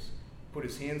stairs, put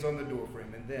his hands on the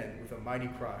doorframe, and then, with a mighty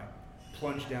cry,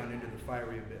 plunged down into the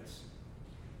fiery abyss.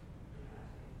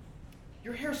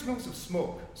 "Your hair smells of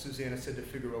smoke," Susanna said to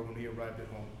Figaro when he arrived at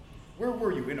home. "Where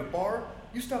were you, in a bar?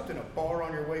 You stopped in a bar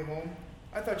on your way home?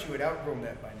 I thought you had outgrown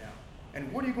that by now.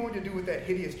 And what are you going to do with that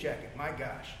hideous jacket? My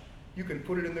gosh. You can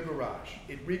put it in the garage.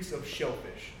 It reeks of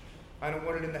shellfish. I don't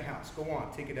want it in the house. Go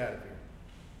on, take it out of here."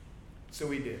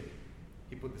 So he did.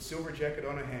 He put the silver jacket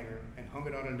on a hanger and hung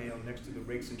it on a nail next to the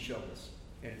rakes and shovels,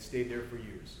 and it stayed there for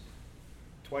years.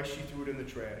 Twice she threw it in the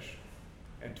trash,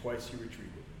 and twice he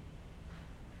retrieved it.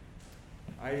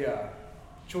 I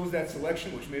chose that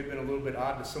selection, which may have been a little bit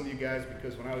odd to some of you guys,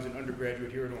 because when I was an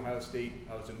undergraduate here at Ohio State,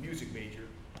 I was a music major,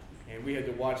 and we had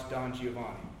to watch Don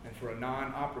Giovanni. And for a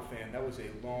non-opera fan, that was a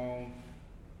long,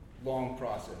 long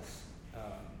process.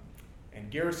 And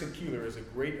Garrison Keillor is a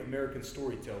great American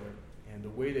storyteller, and the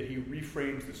way that he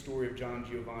reframes the story of John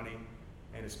Giovanni,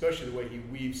 and especially the way he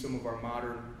weaves some of our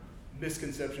modern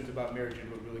misconceptions about marriage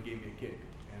into it, really gave me a kick.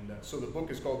 And so the book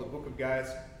is called The Book of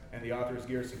Guys, and the author is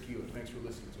Garrison Keillor. Thanks for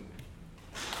listening to me.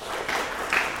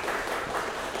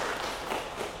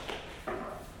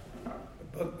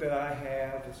 The book that I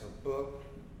have is a book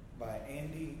by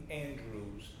Andy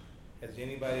Andrews. Has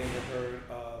anybody ever heard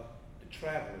of The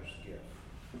Traveler's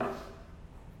Gift?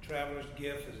 Traveler's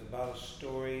Gift is about a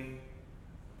story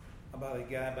about a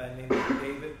guy by the name of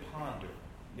David Ponder.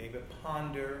 David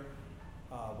Ponder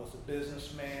was a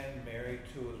businessman married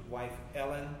to his wife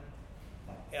Ellen.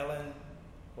 Ellen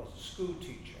was a school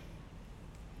teacher.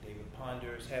 David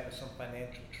Ponder is having some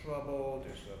financial trouble.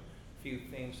 There's a few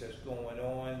things that's going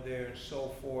on there and so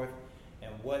forth.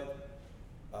 And what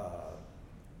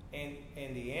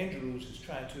Andy Andrews is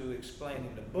trying to explain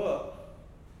in the book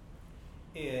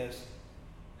is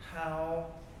how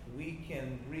we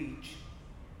can reach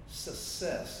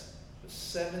success, the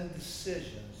 7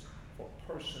 decisions for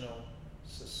personal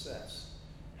success.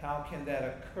 How can that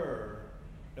occur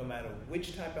no matter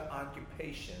which type of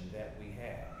occupation that we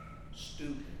have?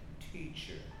 Student,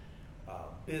 teacher,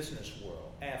 business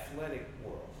world, athletic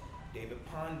world. David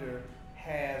Ponder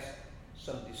has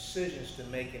some decisions to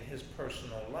make in his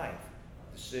personal life.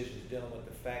 Decisions dealing with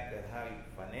the fact that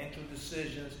financial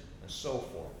decisions and so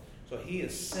forth. So he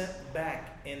is sent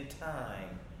back in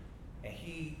time, and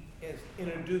he is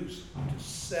introduced to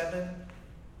 7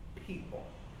 people,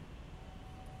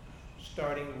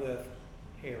 starting with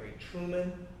Harry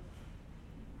Truman,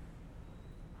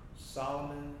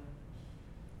 Solomon,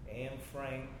 Anne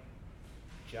Frank,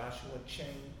 Joshua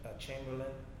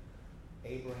Chamberlain,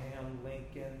 Abraham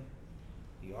Lincoln,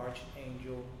 the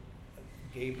Archangel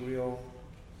Gabriel,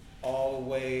 all the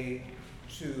way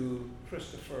to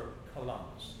Christopher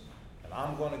Columbus. And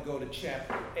I'm going to go to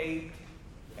chapter 8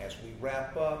 as we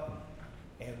wrap up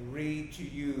and read to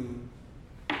you.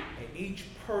 And each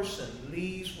person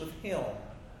leaves with him.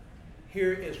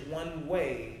 Here is one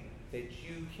way that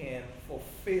you can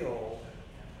fulfill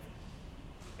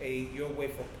your way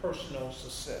for personal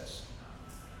success.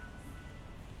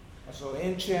 So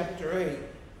in chapter 8,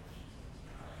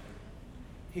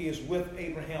 he is with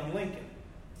Abraham Lincoln.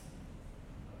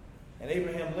 And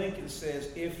Abraham Lincoln says,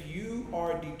 if you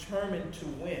are determined to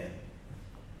win,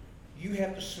 you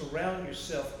have to surround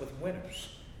yourself with winners.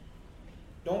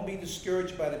 Don't be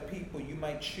discouraged by the people you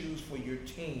might choose for your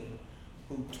team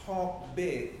who talk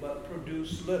big but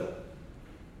produce little.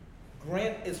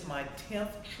 Grant is my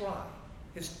 10th try,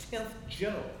 his 10th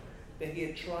general that he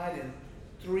had tried in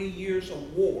 3 years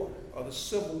of war, of the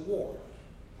Civil War.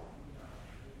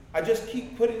 I just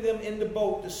keep putting them in the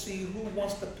boat to see who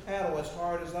wants to paddle as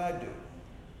hard as I do.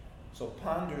 So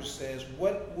Ponder says,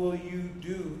 what will you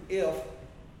do if,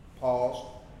 pause,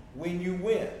 when you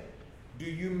win? Do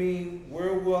you mean,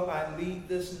 where will I lead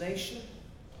this nation?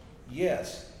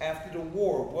 Yes, after the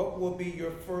war, what will be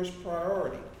your first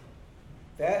priority?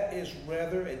 That is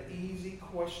rather an easy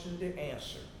question to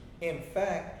answer. In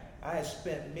fact, I have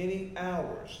spent many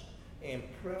hours in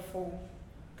prayerful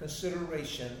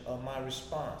consideration of my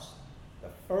response. The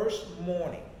first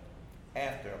morning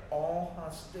after all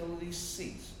hostilities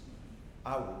cease,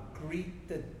 I will greet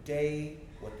the day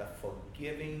with a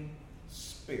forgiving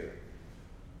spirit.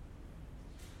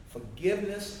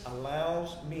 Forgiveness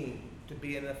allows me to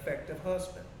be an effective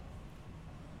husband,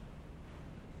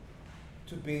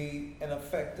 to be an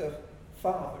effective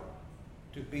father,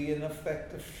 to be an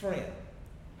effective friend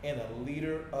and a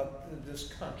leader of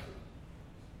this country.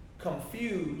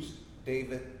 Confused,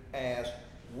 David asked,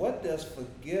 what does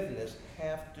forgiveness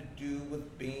have to do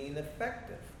with being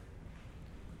effective?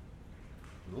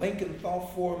 Lincoln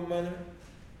thought for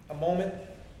a moment.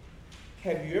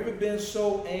 Have you ever been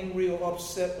so angry or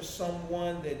upset with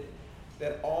someone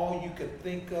that all you could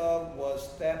think of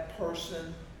was that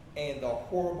person and the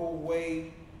horrible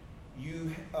way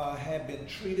you have been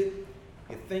treated?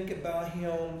 You think about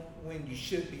him when you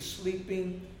should be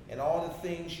sleeping, and all the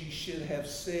things you should have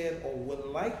said or would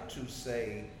like to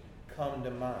say come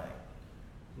to mind.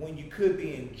 When you could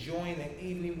be enjoying an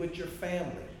evening with your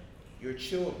family, your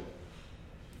children.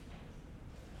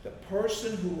 The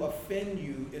person who offends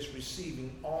you is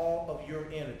receiving all of your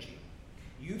energy.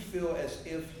 You feel as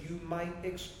if you might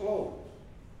explode.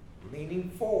 Leaning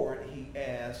forward, he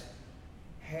asked,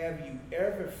 have you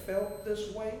ever felt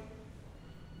this way?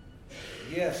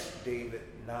 Yes, David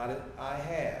nodded, I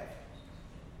have.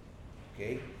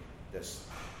 Okay,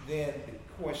 then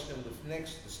the question was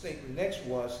next, the statement next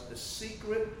was, the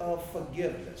secret of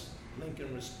forgiveness.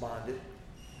 Lincoln responded,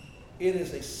 it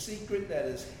is a secret that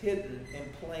is hidden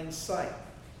in plain sight.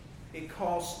 It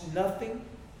costs nothing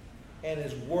and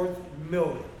is worth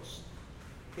millions.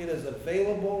 It is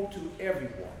available to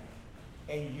everyone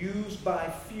and used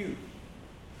by few.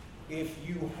 If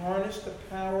you harness the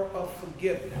power of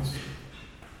forgiveness,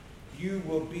 you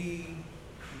will be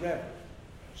reverent,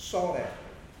 sought after,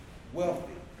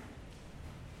 wealthy.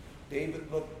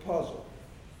 David looked puzzled.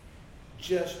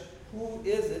 Just who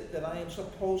is it that I am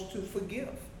supposed to forgive?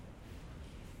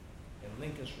 And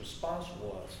Lincoln's response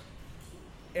was,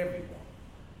 everyone.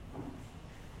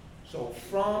 So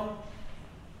from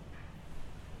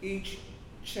each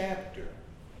chapter,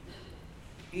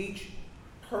 each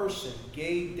person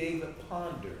gave David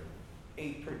Ponder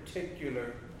a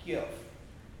particular gift.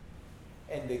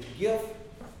 And the gift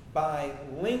by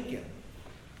Lincoln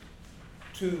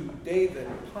to David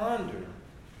Ponder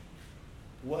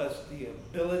was the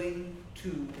ability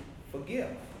to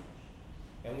forgive.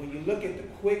 And when you look at the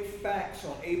quick facts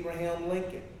on Abraham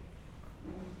Lincoln,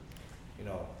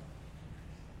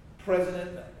 president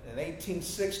in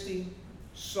 1860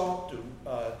 sought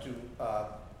to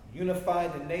unify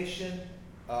the nation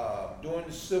during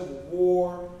the Civil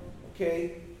War.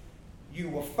 Okay, you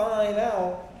will find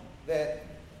out that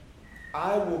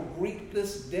I will greet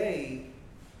this day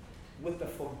with a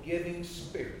forgiving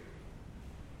spirit.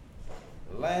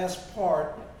 The last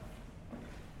part,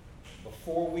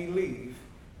 before we leave,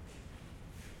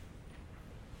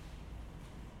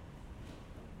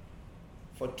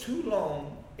 for too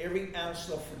long, every ounce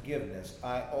of forgiveness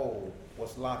I owed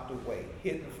was locked away,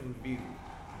 hidden from view,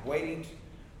 waiting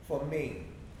for me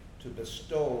to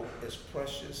bestow its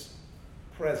precious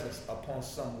presence upon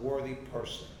some worthy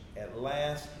person. At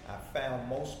last, I found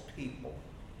most people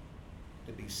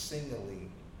to be singularly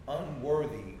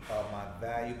unworthy of my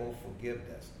valuable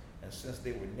forgiveness. And since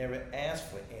they were never asked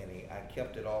for any, I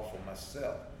kept it all for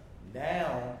myself.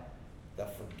 Now, the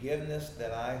forgiveness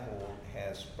that I hold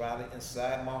has sprouted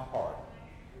inside my heart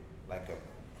like a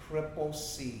crippled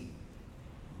seed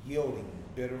yielding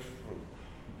bitter fruit.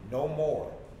 No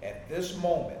more. At this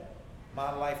moment,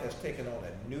 my life has taken on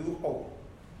a new hope.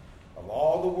 Of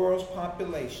all the world's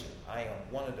population, I am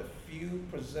one of the few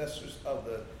possessors of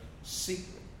the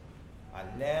secret. I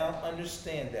now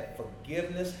understand that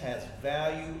forgiveness has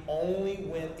value only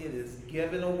when it is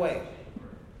given away.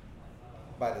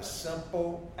 By the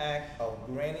simple act of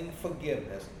granting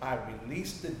forgiveness, I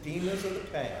release the demons of the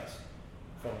past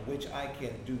from which I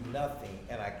can do nothing,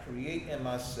 and I create in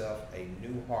myself a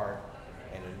new heart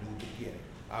and a new beginning.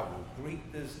 I will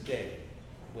greet this day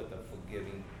with a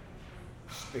forgiving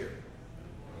spirit.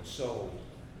 And so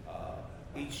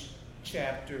each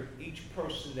chapter, each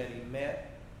person that he met,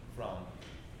 from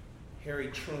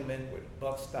Harry Truman, where the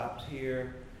buck stops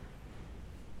here,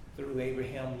 through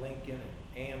Abraham Lincoln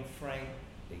and Anne Frank,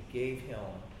 they gave him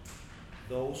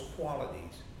those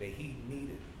qualities that he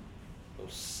needed,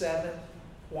 those 7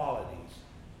 qualities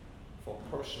for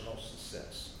personal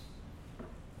success.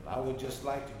 And I would just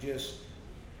like to just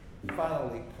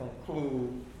finally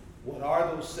conclude, what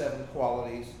are those 7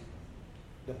 qualities?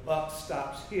 The buck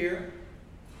stops here.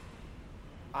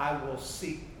 I will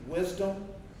seek wisdom.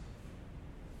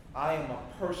 I am a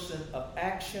person of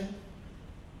action.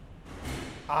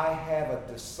 I have a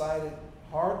decided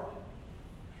heart.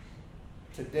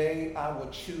 Today I will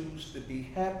choose to be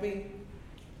happy.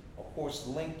 Of course,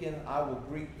 Lincoln, I will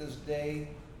greet this day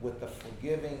with a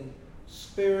forgiving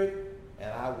spirit,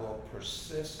 and I will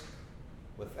persist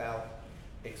without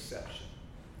exception.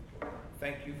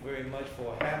 Thank you very much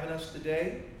for having us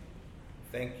today.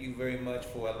 Thank you very much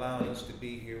for allowing us to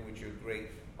be here with your great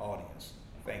audience.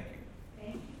 Thank you.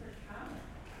 Thank you for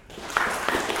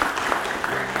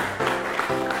coming.